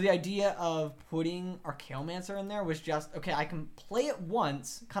 Yeah. So the idea of putting Archaeomancer in there was just, okay, I can play it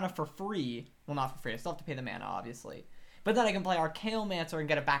once, kind of for free. Well, not for free. I still have to pay the mana, obviously. But then I can play Archaeomancer and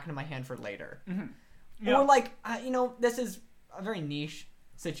get it back into my hand for later. Mm-hmm. Yeah. Or this is a very niche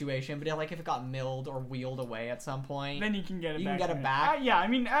situation, but if it got milled or wheeled away at some point, then you can get it back. You can get it back. I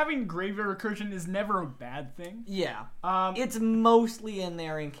mean, having Graveyard Recursion is never a bad thing. Yeah. It's mostly in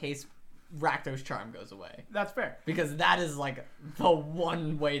there in case Rakdos Charm goes away. That's fair. Because that is the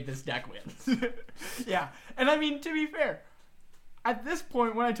one way this deck wins. Yeah. And I mean, to be fair, at this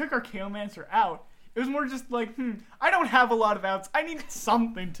point when I took Archaeomancer out, it was more just I don't have a lot of outs. I need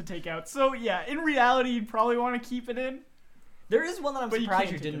something to take out. So yeah, in reality, you'd probably want to keep it in. There is one that I'm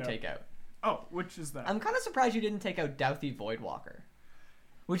surprised you didn't take out. Oh, which is that? I'm kind of surprised you didn't take out Douthie Voidwalker,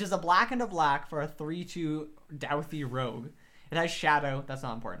 which is a black and a black for a 3/2 Douthie Rogue. It has Shadow. That's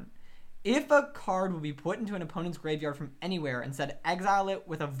not important. If a card will be put into an opponent's graveyard from anywhere and said exile it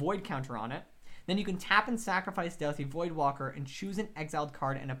with a void counter on it, then you can tap and sacrifice Douthie Voidwalker and choose an exiled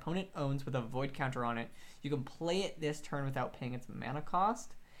card an opponent owns with a void counter on it. You can play it this turn without paying its mana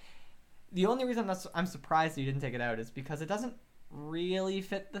cost. The only reason I'm surprised that you didn't take it out is because it doesn't really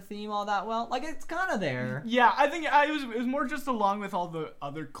fit the theme all that well. It's kind of there. Yeah, I think it was more just along with all the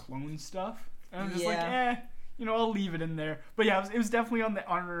other clone stuff. And I'm just I'll leave it in there. But yeah, it was definitely on the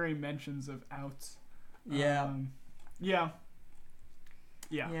honorary mentions of outs. Yeah. Yeah.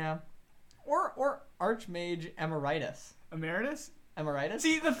 Or Archmage Emeritus. Emeritus? Emeritus?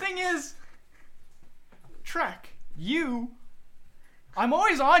 See, the thing is, Trek, I'm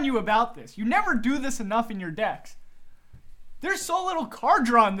always on you about this. You never do this enough in your decks. There's so little card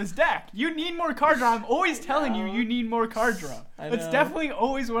draw in this deck. You need more card draw. I'm always telling you need more card draw. That's definitely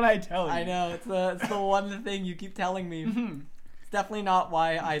always what I tell you. I know. It's the one thing you keep telling me. Mm-hmm. It's definitely not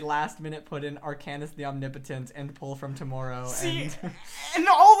why I last minute put in Arcanus the Omnipotent and Pull from Tomorrow. See, and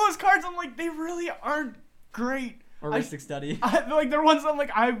all those cards, I'm like, they really aren't great. Or Mystic Study. They're ones I'm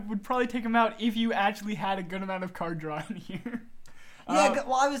like, I would probably take them out if you actually had a good amount of card draw in here. Yeah,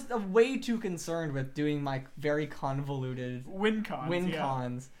 well, I was way too concerned with doing my very convoluted win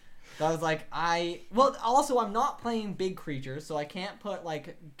cons. So I was like, also I'm not playing big creatures, so I can't put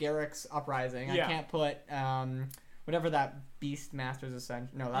like Garrick's Uprising. Yeah. I can't put whatever that Beastmaster's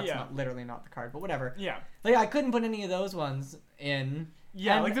Ascension. No, that's literally not the card, but whatever. Yeah. Like I couldn't put any of those ones in.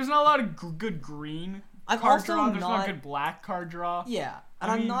 Yeah, there's not a lot of good green card draw. There's not good black card draw. Yeah.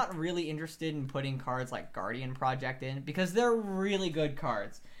 And I'm not really interested in putting cards like Guardian Project in because they're really good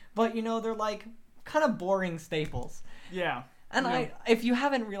cards. But, they're like kind of boring staples. Yeah. And if you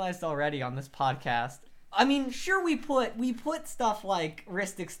haven't realized already on this podcast, I mean, sure, we put stuff like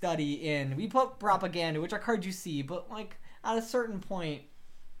Rhystic Study in. We put Propaganda, which are cards you see, but like at a certain point,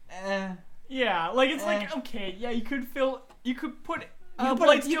 Yeah, like okay, yeah, you could put but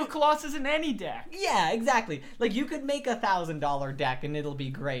Blightsteel Colossus in any deck. Yeah, exactly. Like, you could make $1,000 deck and it'll be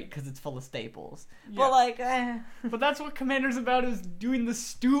great because it's full of staples. Yeah. But But that's what Commander's about, is doing the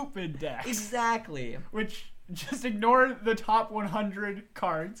stupid decks. Exactly. Which, just ignore the top 100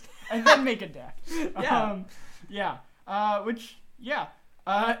 cards and then make a deck.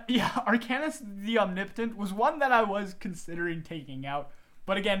 Arcanus the Omnipotent was one that I was considering taking out.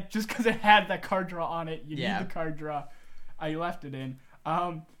 But again, just because it had that card draw on it, you need the card draw. I left it in.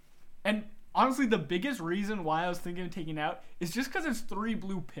 And honestly, the biggest reason why I was thinking of taking out is just because it's 3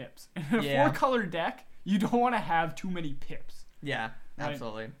 blue pips. And in a 4-color deck, you don't want to have too many pips. Yeah,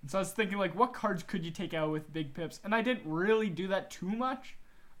 absolutely. Right? So I was thinking, like, what cards could you take out with big pips? And I didn't really do that too much.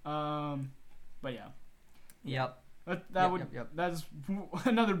 But yeah. Yep. That's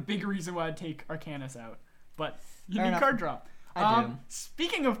another big reason why I'd take Arcanus out. But you need card draw. I do.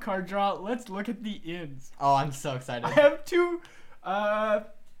 Speaking of card draw, let's look at the ins. Oh, I'm so excited. I have 2. I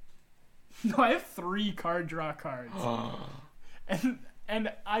have 3 card draw cards.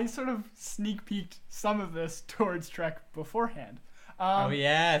 and I sort of sneak peeked some of this towards Trek beforehand.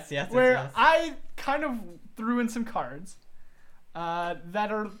 Yes. Where I kind of threw in some cards that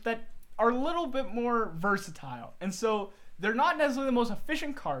are a little bit more versatile. And so they're not necessarily the most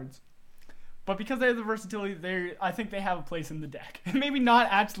efficient cards, but because they have the versatility, I think they have a place in the deck. Maybe not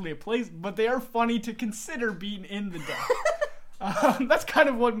actually a place, but they are funny to consider being in the deck. That's kind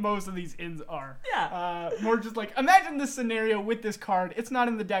of what most of these ins are. Yeah. More just like, imagine this scenario with this card. It's not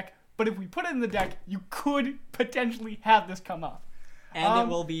in the deck, but if we put it in the deck, you could potentially have this come up. And it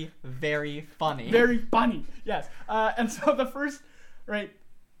will be very funny. Very funny, yes. And so the first, right,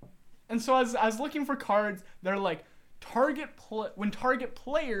 and so I was looking for cards that are like, when target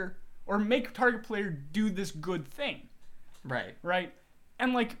player, or make target player do this good thing. Right?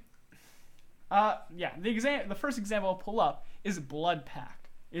 And like, the first example I'll pull up is Blood Pact.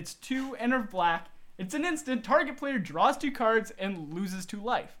 It's 2 enter black. It's an instant. Target player draws 2 cards and loses 2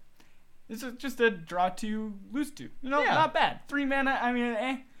 life. This is just a draw 2, lose 2. Not bad. 3 mana, I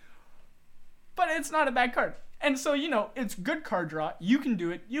mean, but it's not a bad card. And so, it's good card draw. You can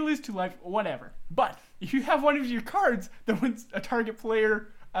do it. You lose 2 life, whatever. But if you have one of your cards that when a target player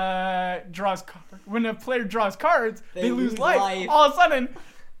when a player draws cards, they lose life. All of a sudden,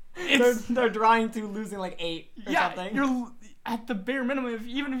 they're drawing to losing like 8 or something. You're at the bare minimum.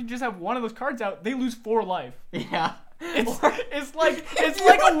 Even if you just have one of those cards out, they lose 4 life. Yeah. It's like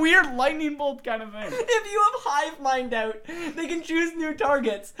a weird lightning bolt kind of thing. If you have Hive Mind out, they can choose new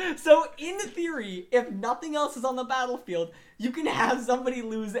targets. So in theory, if nothing else is on the battlefield, you can have somebody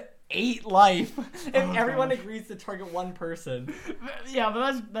lose 8 life if everyone agrees to target one person. Yeah,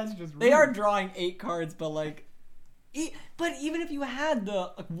 but that's just rude. They are drawing 8 cards, but like, but even if you had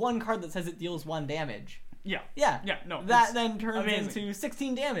the one card that says it deals 1 damage. Yeah. No. That then turns into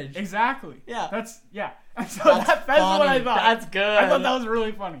 16 damage. Exactly. Yeah. And so that's what I thought. That's good. I thought that was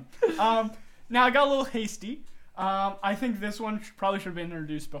really funny. Now I got a little hasty. I think this one probably should have been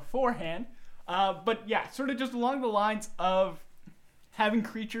introduced beforehand. But yeah, sort of just along the lines of having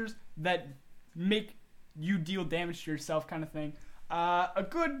creatures that make you deal damage to yourself kind of thing. A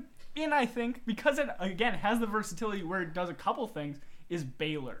good in, I think, because it, again, has the versatility where it does a couple things, is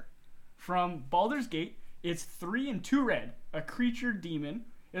Baylor. From Baldur's Gate, it's 3 and 2 red, a creature demon.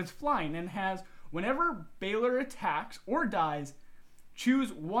 It's flying and has, whenever Baylor attacks or dies,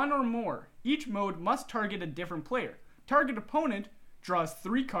 choose one or more. Each mode must target a different player. Target opponent draws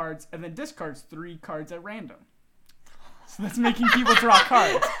 3 cards and then discards 3 cards at random. So that's making people draw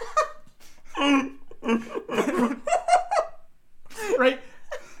cards. Right?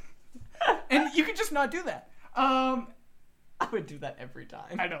 And you can just not do that. I would do that every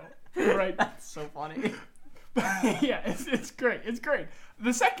time. I know. Right? That's so funny. Yeah, it's great. It's great.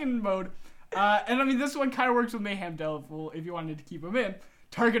 The second mode, and I mean, this one kind of works with Mayhem Devil if you wanted to keep him in.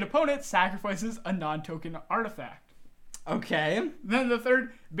 Target opponent sacrifices a non-token artifact. Okay. Then the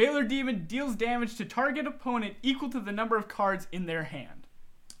third, Baylor Demon deals damage to target opponent equal to the number of cards in their hand.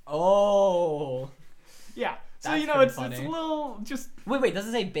 Oh. Yeah. So, That's you know, it's a funny. little just... Wait, does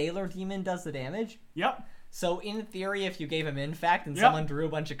it say Baylor Demon does the damage? Yep. So, in theory, if you gave him Infect and Yep. someone drew a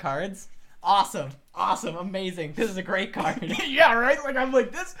bunch of cards, awesome, amazing. This is a great card. Yeah, right? Like, I'm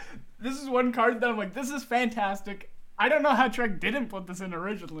like, this is one card that I'm like, this is fantastic. I don't know how Trek didn't put this in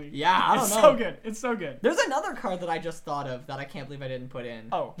originally. Yeah, I don't It's know. so good. It's so good. There's another card that I just thought of that I can't believe I didn't put in.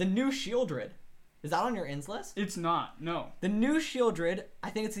 Oh. The new Shieldred. Is that on your ins list? It's not. No. The new Shieldred, I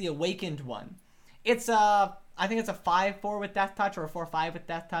think it's the Awakened one. It's I think it's a 5/4 with Death Touch or a 4/5 with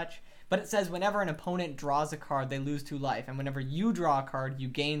Death Touch. But it says whenever an opponent draws a card, they lose 2 life. And whenever you draw a card, you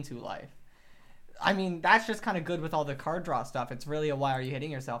gain 2 life. I mean, that's just kind of good with all the card draw stuff. It's really a why are you hitting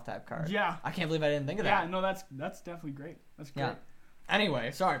yourself type card. Yeah. I can't believe I didn't think of that. Yeah, no, that's definitely great. That's great. Yeah.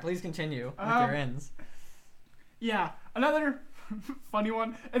 Anyway, sorry, please continue with your ins. Yeah, another funny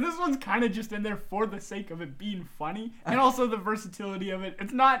one, and this one's kind of just in there for the sake of it being funny, and also the versatility of it.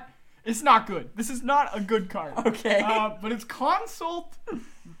 It's not good. This is not a good card. Okay. But it's consult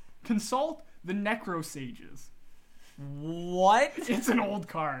the Necrosages. What? It's an old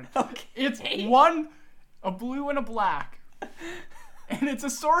card. Okay. It's a blue and a black, and it's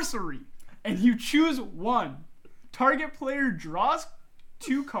a sorcery, and you choose one. Target player draws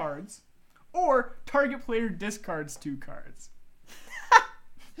 2 cards, or target player discards 2 cards.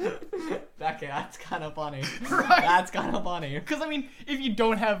 Okay, that's kind of funny. Right. That's kind of funny. Because, I mean, if you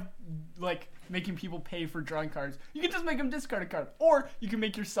don't have, like, making people pay for drawing cards, you can just make them discard a card. Or you can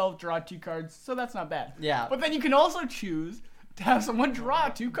make yourself draw 2 cards, so that's not bad. Yeah. But then you can also choose to have someone draw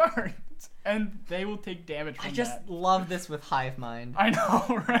 2 cards, and they will take damage from I just that. love this with Hive Mind. I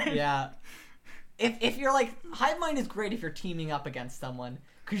know, right? Yeah. If you're like, Hive Mind is great if you're teaming up against someone,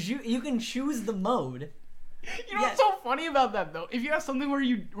 because you can choose the mode. You know what's so funny about that, though? If you have something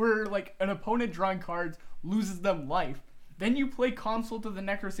where like an opponent drawing cards loses them life, then you play Consult of the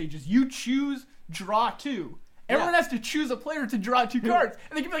Necrosages. You choose draw 2. Everyone has to choose a player to draw 2 cards,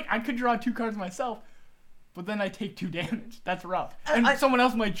 and they can be like, I could draw 2 cards myself, but then I take 2 damage. That's rough. And someone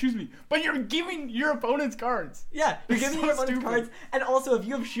else might choose me, but you're giving your opponent's cards. Yeah, you're It's giving so your opponent's stupid. cards, and also if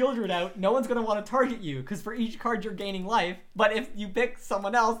you have Shieldred out, no one's gonna want to target you, because for each card you're gaining life, but if you pick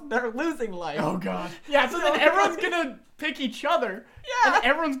someone else, they're losing life. Oh god. Yeah, so then everyone's gonna pick each other. Yeah. And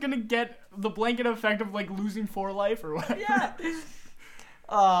everyone's gonna get the blanket effect of like losing 4 life or whatever. Yeah.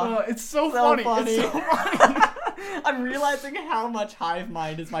 It's so funny. It's so funny. I'm realizing how much Hive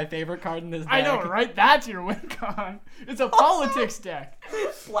Mind is my favorite card in this deck. I know, right? That's your win con. It's a politics deck.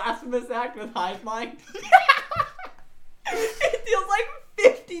 Blasphemous Act with Hive Mind. It deals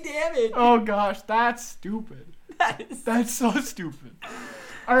like 50 damage. Oh gosh, that's stupid. That's so stupid.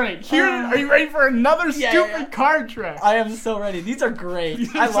 Alright, here, are you ready for another stupid card trick? I am so ready. These are great.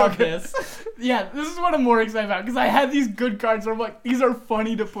 These I are so love good. this. Yeah, this is what I'm more excited about, because I had these good cards where I'm like, these are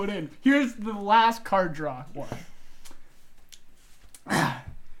funny to put in. Here's the last card draw one.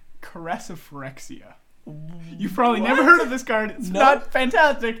 Caressiphorexia. You've probably never heard of this card. It's not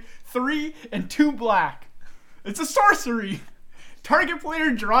fantastic. 3 and 2 black. It's a sorcery. Target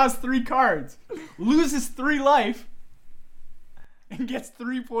player draws 3 cards, loses 3 life, and gets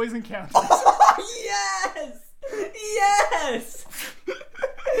 3 poison counters. Oh, yes! Yes!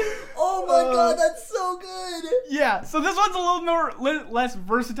 Oh my god, that's so good! Yeah, so this one's a little more less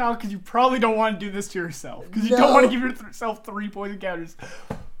versatile because you probably don't want to do this to yourself. Because you don't want to give yourself 3 poison counters.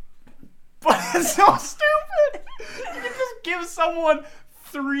 But it's so stupid! You can just give someone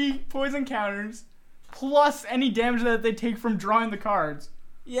 3 poison counters plus any damage that they take from drawing the cards.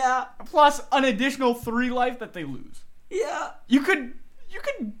 Yeah. Plus an additional 3 life that they lose. Yeah. You could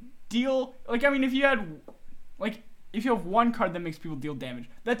deal, like, I mean, if you have 1 card that makes people deal damage,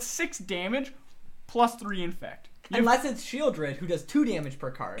 that's 6 damage plus 3 infect. Unless it's Shieldred, who does 2 damage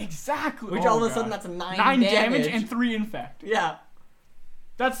per card. Exactly. Which all of a sudden that's 9 9 damage damage and 3 infect. Yeah.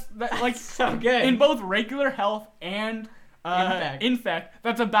 That's like so good. in both regular health and infect.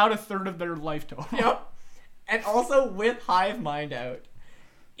 That's about a third of their life total. Yep. And also with Hive Mind out,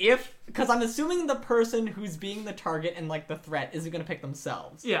 because I'm assuming the person who's being the target and like the threat isn't gonna pick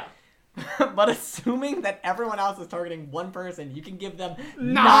themselves. Yeah. But assuming that everyone else is targeting one person, you can give them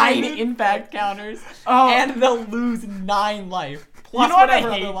 9 impact counters, Oh. and they'll lose 9 life. Plus You know what I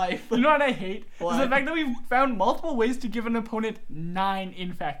whatever hate? other life. You know what I hate? What? Is the fact that we've found multiple ways to give an opponent 9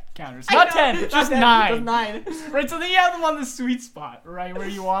 infect counters. I Not know, 10, not just 10, 9. Just 9. Right, so then you have them on the sweet spot, right, where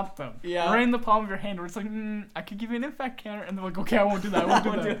you want them. Yeah. Right in the palm of your hand, where it's like, I could give you an infect counter, and they're like, okay, I won't do that, I won't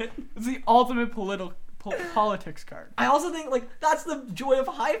do that. it. It's the ultimate politics card. I also think, like, that's the joy of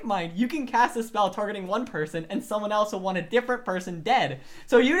Hive Mind. You can cast a spell targeting one person, and someone else will want a different person dead.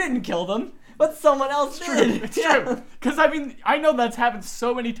 So you didn't kill them, but someone else did. It's true. Because, I mean, I know that's happened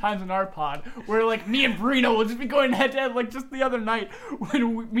so many times in our pod, where, like, me and Brino will just be going head-to-head, like, just the other night,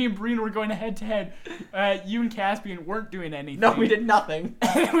 when me and Brino were going head-to-head, you and Caspian weren't doing anything. No, we did nothing.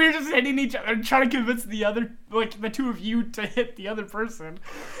 And we were just hitting each other and trying to convince the other, like, the two of you to hit the other person.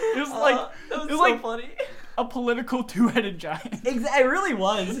 It was like, that was it was so like funny. a political two-headed giant. It really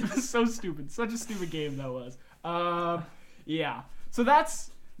was. It was so stupid. Such a stupid game that was. Yeah. So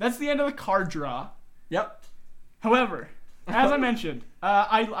that's the end of the card draw. Yep. However, as I mentioned,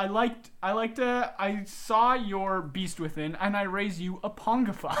 I saw your Beast Within, and I raised you a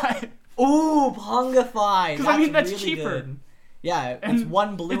Pongify. Ooh, Pongify. Because I mean that's really cheaper. Good. Yeah, And it's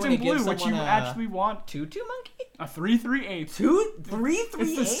 1 blue It's and in it gives blue, which you someone actually want. 2/2 monkey? A 3/3/8. 3/3/8.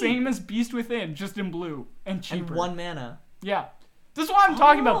 It's the same as Beast Within, just in blue and cheaper. And 1 mana. Yeah. This is what I'm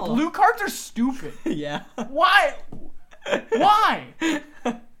talking about. Oh. Blue cards are stupid. Yeah. Why? Why?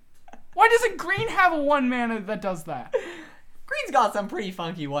 Why doesn't green have a 1 mana that does that? Green's got some pretty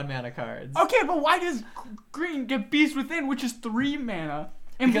funky 1 mana cards. Okay, but why does green get Beast Within, which is 3 mana,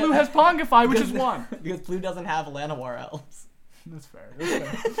 and blue has Pongify, which is 1? Because blue doesn't have Llanowar elves. That's fair.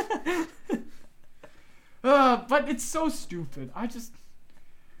 But it's so stupid.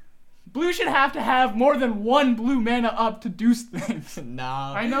 Blue should have to have more than 1 blue mana up to do things. No.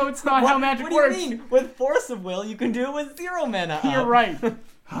 I know it's not how magic what works. What do you mean? With Force of Will, you can do it with 0 mana up. You're right.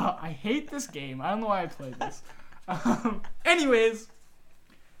 I hate this game. I don't know why I played this. Anyways,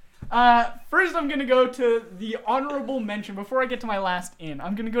 first I'm going to go to the honorable mention. Before I get to my last in,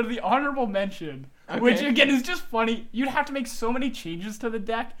 I'm going to go to the honorable mention, which again is just funny. You'd have to make so many changes to the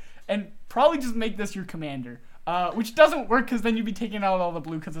deck and probably just make this your commander, which doesn't work because then you'd be taking out all the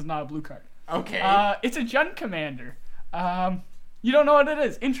blue because it's not a blue card. Okay. It's a Jund commander. You don't know what it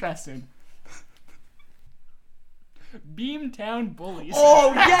is. Interesting. Beamtown Bullies.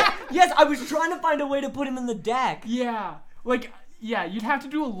 Oh, yes! Yes, I was trying to find a way to put him in the deck. Yeah. You'd have to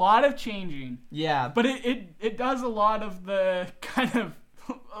do a lot of changing. Yeah. But it does a lot of the kind of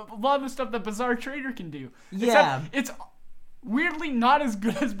a lot of the stuff that Bizarre Trader can do. Yeah. Except it's weirdly not as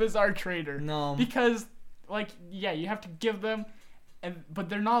good as Bizarre Trader. No. Because you have to give them but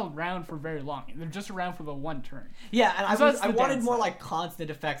they're not around for very long. They're just around for the 1 turn. Yeah, and So I wanted more downside. like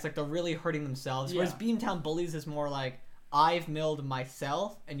constant effects, like they're really hurting themselves. Whereas Yeah. Beamtown Bullies is more like, I've milled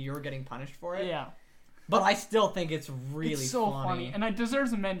myself and you're getting punished for it. Yeah. But I still think it's really It's so funny. And it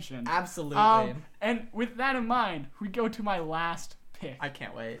deserves a mention. Absolutely. And with that in mind, we go to my last pick. I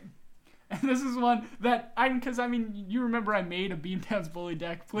can't wait. And this is one that you remember I made a Beamtown's Bully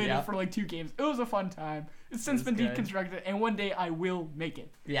deck, played it for like 2 games. It was a fun time. It's since been good. deconstructed, and one day I will make it.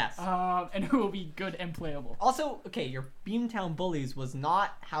 Yes. And it will be good and playable. Also, okay, your Beamtown Bullies was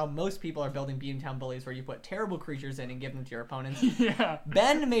not how most people are building Beamtown Bullies, where you put terrible creatures in and give them to your opponents. Yeah.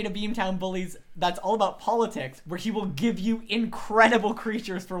 Ben made a Beamtown Bullies that's all about politics, where he will give you incredible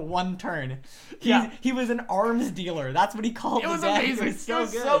creatures for 1 turn. He was an arms dealer. That's what he called It was the deck. amazing. It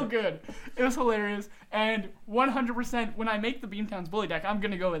was so good. It was hilarious. And 100%, when I make the Beamtown's Bully deck, I'm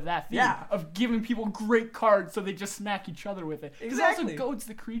going to go with that theme of giving people great cards so they just smack each other with it. Exactly. It also goads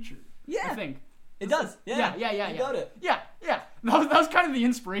the creature. Yeah. I think. It does. Yeah. You got it. Yeah. That was kind of the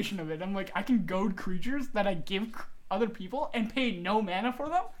inspiration of it. I'm like, I can goad creatures that I give other people and pay no mana for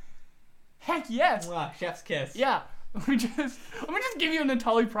them? Heck yes. Wow, chef's kiss. Yeah. Let me just give you a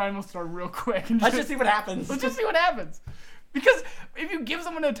Natali Primal Star real quick. And Let's just see what happens. Let's just see what happens. Because if you give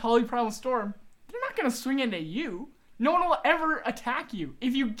someone a Natali Primal Storm, they're not going to swing into you. No one will ever attack you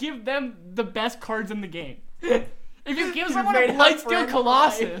if you give them the best cards in the game. If you give someone a Blightsteel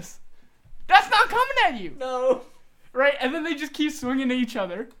Colossus, that's not coming at you. No. Right? And then they just keep swinging at each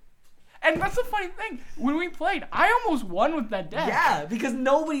other. And that's the funny thing. When we played, I almost won with that deck. Yeah, because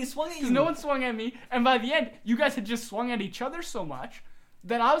nobody swung at you. No one swung at me. And by the end, you guys had just swung at each other so much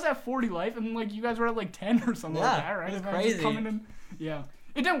that I was at 40 life and you guys were at 10 or something like that, right? It was And I was crazy. just coming in. Yeah.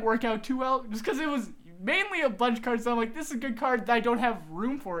 it didn't work out too well, just because it was mainly a bunch of cards that I'm like, this is a good card that I don't have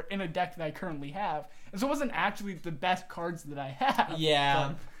room for in a deck that I currently have. And so it wasn't actually the best cards that I have. Yeah.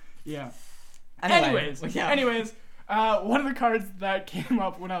 But, yeah. Anyway, Anyways, one of the cards that came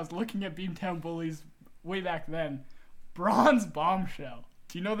up when I was looking at Beamtown Bullies way back then, Bronze Bombshell.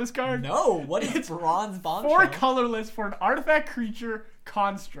 Do you know this card? No, what is Bronze Bombshell? 4 colorless for an artifact creature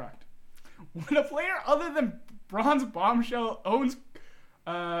construct. When a player other than Bronze Bombshell owns...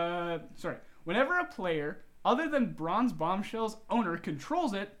 Whenever a player other than Bronze Bombshell's owner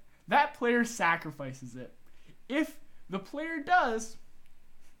controls it, that player sacrifices it. If the player does,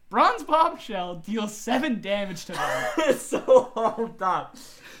 Bronze Bombshell deals 7 damage to them. So hold up.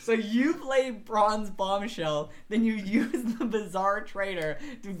 So you play Bronze Bombshell, then you use the Bizarre Trader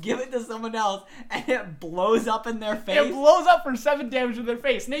to give it to someone else, and it blows up in their face? It blows up for 7 damage to their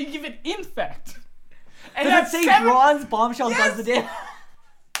face. Now you give it Infect. And does it say 7... Bronze Bombshell Yes! does the damage?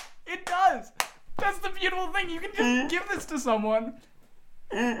 It does. That's the beautiful thing. You can just give this to someone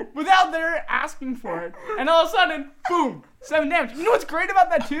without their asking for it. And all of a sudden, boom, 7 damage. You know what's great about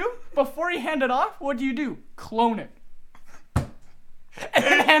that too? Before you hand it off, what do? Clone it. And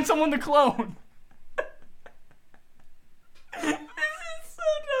then hand someone the clone. This is so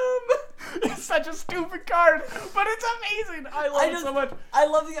dumb. It's such a stupid card, but it's amazing. I love it so much. I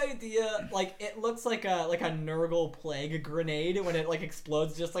love the idea. Like, it looks like a Nurgle Plague grenade when it like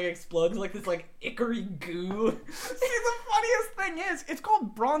explodes. Just like explodes like this like ichory goo. See, the funniest thing is, it's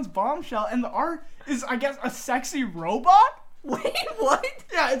called Bronze Bombshell, and the art is, I guess, a sexy robot. Wait, what?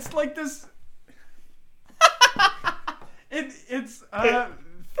 Yeah, it's like this. It's a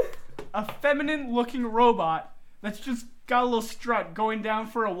feminine-looking robot that's just got a little strut going down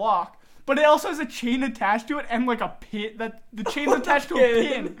for a walk. But it also has a chain attached to it and like a pin that the chain's attached to a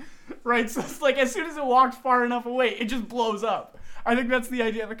pin, right? So it's like as soon as it walks far enough away, it just blows up. I think that's the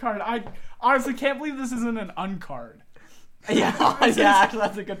idea of the card. I honestly can't believe this isn't an uncard. Yeah, actually,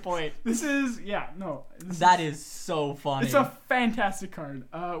 that's a good point. This is That is so funny. It's a fantastic card,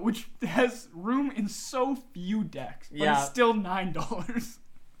 which has room in so few decks, but Yeah. it's still $9.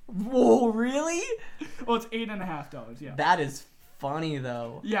 Whoa, really? Well, it's $8.50. Yeah. That is funny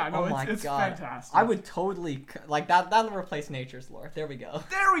though. Yeah, no, oh my it's God. fantastic. I would totally like that. That'll replace Nature's Lore. There we go.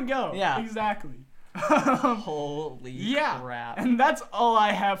 There we go. Yeah. Exactly. Holy crap. And that's all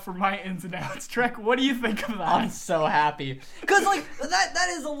I have for my ins and outs. Trek, what do you think of that? I'm so happy. Because, like, that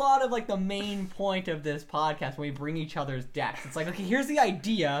is a lot of, like, the main point of this podcast when we bring each other's decks. It's like, okay, here's the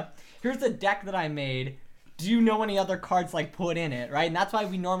idea. Here's the deck that I made. Do you know any other cards, like, put in it, right? And that's why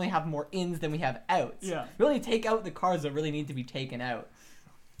we normally have more ins than we have outs. Yeah. We only take out the cards that really need to be taken out.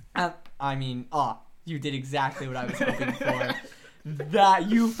 You did exactly what I was hoping for. That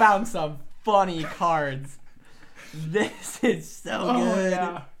you found some funny cards. This is so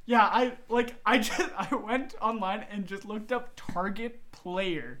good. Yeah, I went online and just looked up target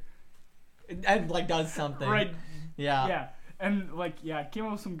player. And like does something. Right. Yeah. Yeah. And it came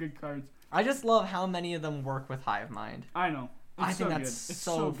up with some good cards. I just love how many of them work with Hive Mind. I know. I think that's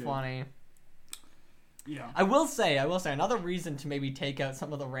so good. funny. Yeah. I will say, another reason to maybe take out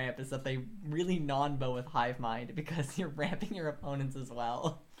some of the ramp is that they really non-bow with Hive Mind because you're ramping your opponents as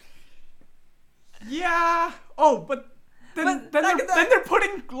well. Yeah. Oh, but then they're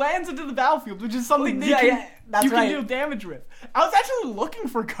putting lands into the battlefield, which is something you can deal damage with. I was actually looking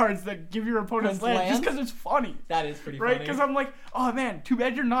for cards that give your opponents lands just because it's funny. That is pretty funny. Right? Because I'm like, oh man, too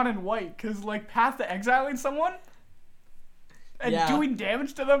bad you're not in white. Because like Path to Exiling someone and doing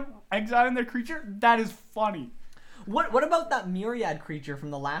damage to them, exiling their creature, that is funny. What about that Myriad creature from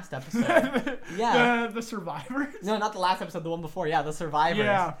the last episode? The Survivors? No, not the last episode, the one before. Yeah, the Survivors.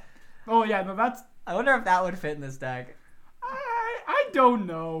 Yeah. Oh yeah, no, that's... I wonder if that would fit in this deck. I don't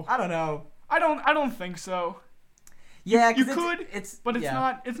know. I don't know. I don't think so. Yeah, you could, but it's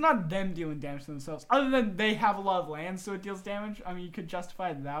yeah. it's not them dealing damage to themselves. Other than they have a lot of lands, so it deals damage. I mean, you could justify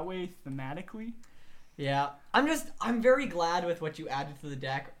it that way thematically. Yeah, I'm very glad with what you added to the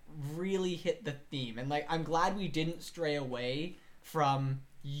deck. Really hit the theme, and like I'm glad we didn't stray away from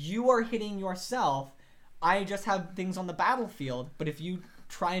you are hitting yourself. I just have things on the battlefield, but if you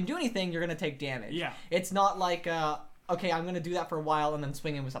try and do anything, you're gonna take damage. Yeah, it's not like okay, I'm gonna do that for a while and then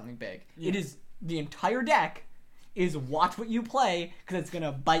swing in with something big. Yeah. It is the entire deck is watch what you play because it's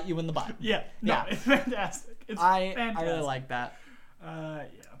gonna bite you in the butt. Yeah, no, it's fantastic. It's fantastic. I really like that. Yeah.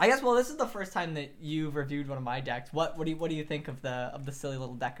 I guess this is the first time that you've reviewed one of my decks. What do you think of the silly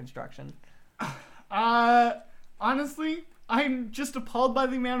little deck construction? Honestly, I'm just appalled by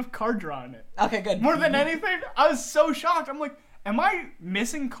the amount of card draw in it. Okay, good. More than anything, I was so shocked. I'm like, am I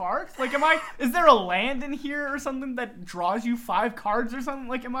missing cards? Like, is there a land in here or something that draws you 5 cards or something?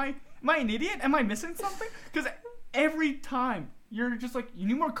 Like, am I an idiot? Am I missing something? Because every time you're just like, you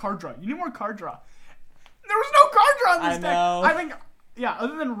need more card draw. You need more card draw. There was no card draw in this deck. know. I think, yeah,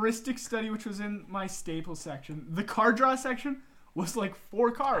 other than Ristic Study, which was in my staples section, the card draw section was like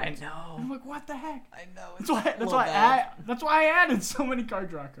 4 cards. I know. I'm like, what the heck? I know. That's why I added so many card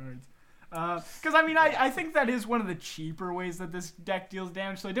draw cards. Because I mean, I think that is one of the cheaper ways that this deck deals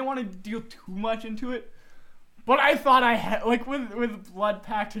damage, so I didn't want to deal too much into it. But I thought I had, like, with Blood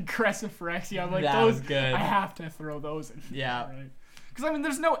Pact and Crest of Phyrexia, I'm like, That those, was good. I have to throw those in. Yeah. Right? Because I mean,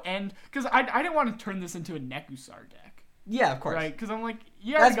 there's no end. Because I didn't want to turn this into a Nekusar deck. Yeah, of course. Right? Because I'm like,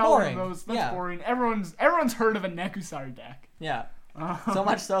 That's got boring. one of those. That's Yeah. boring. Everyone's heard of a Nekusar deck. Yeah. So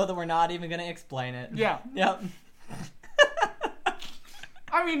much so that we're not even going to explain it. Yeah. Yep.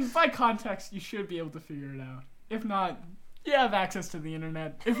 I mean, by context, you should be able to figure it out. If not, you have access to the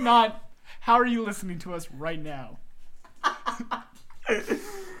internet. If not, how are you listening to us right now?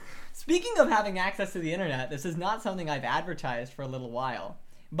 Speaking of having access to the internet, this is not something I've advertised for a little while.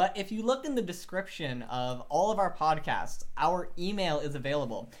 But if you looked in the description of all of our podcasts, our email is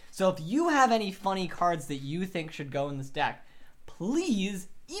available. So if you have any funny cards that you think should go in this deck, please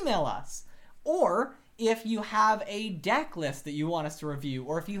email us. Or if you have a deck list that you want us to review,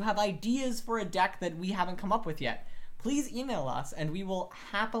 or if you have ideas for a deck that we haven't come up with yet, please email us and we will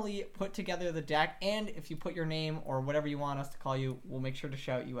happily put together the deck. And if you put your name or whatever you want us to call you, we'll make sure to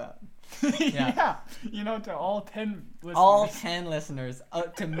shout you out. Yeah. You know, to all 10 listeners. All 10 listeners.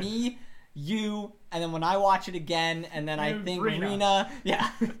 To me, you, and then when I watch it again, and then I think Rena. Yeah.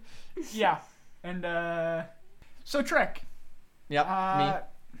 Yeah. And, so Trek. Yep, me.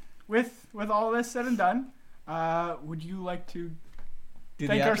 With all this said and done, would you like to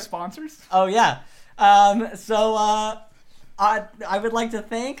thank our sponsors? Oh, yeah. I would like to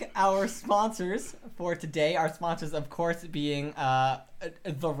thank our sponsors for today. Our sponsors, of course, being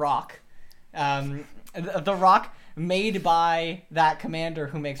The Rock. The Rock, made by that commander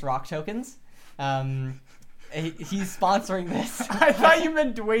who makes rock tokens. He's sponsoring this. I thought you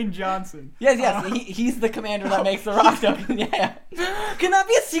meant Dwayne Johnson. Yes. He's the commander that makes the rock token. Yeah. Can that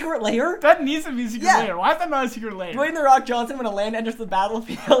be a secret layer? That needs to be a secret layer. Why is that not a secret layer? Dwayne The Rock Johnson, when a land enters the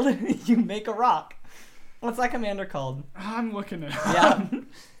battlefield, you make a rock. What's that commander called? I'm looking at it. Yeah.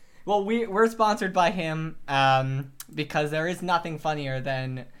 Well, we're sponsored by him because there is nothing funnier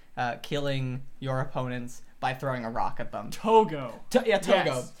than killing your opponents by throwing a rock at them. Togo. Togo.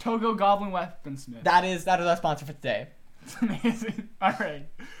 Yes. Togo Goblin Weaponsmith. That is our sponsor for today. It's amazing. All right.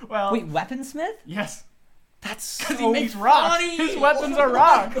 Well. Wait, Weaponsmith? Yes. That's so because he makes rocks. Funny. His weapons are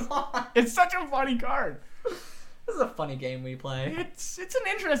rocks. God. It's such a funny card. This is a funny game we play. It's an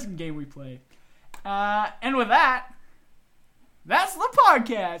interesting game we play. And with that, that's the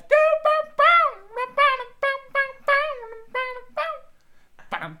podcast.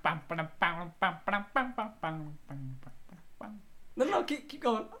 No, keep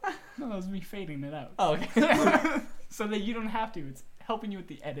going. No, that was me fading it out. Oh, okay. So that you don't have to. It's helping you with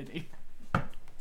the editing.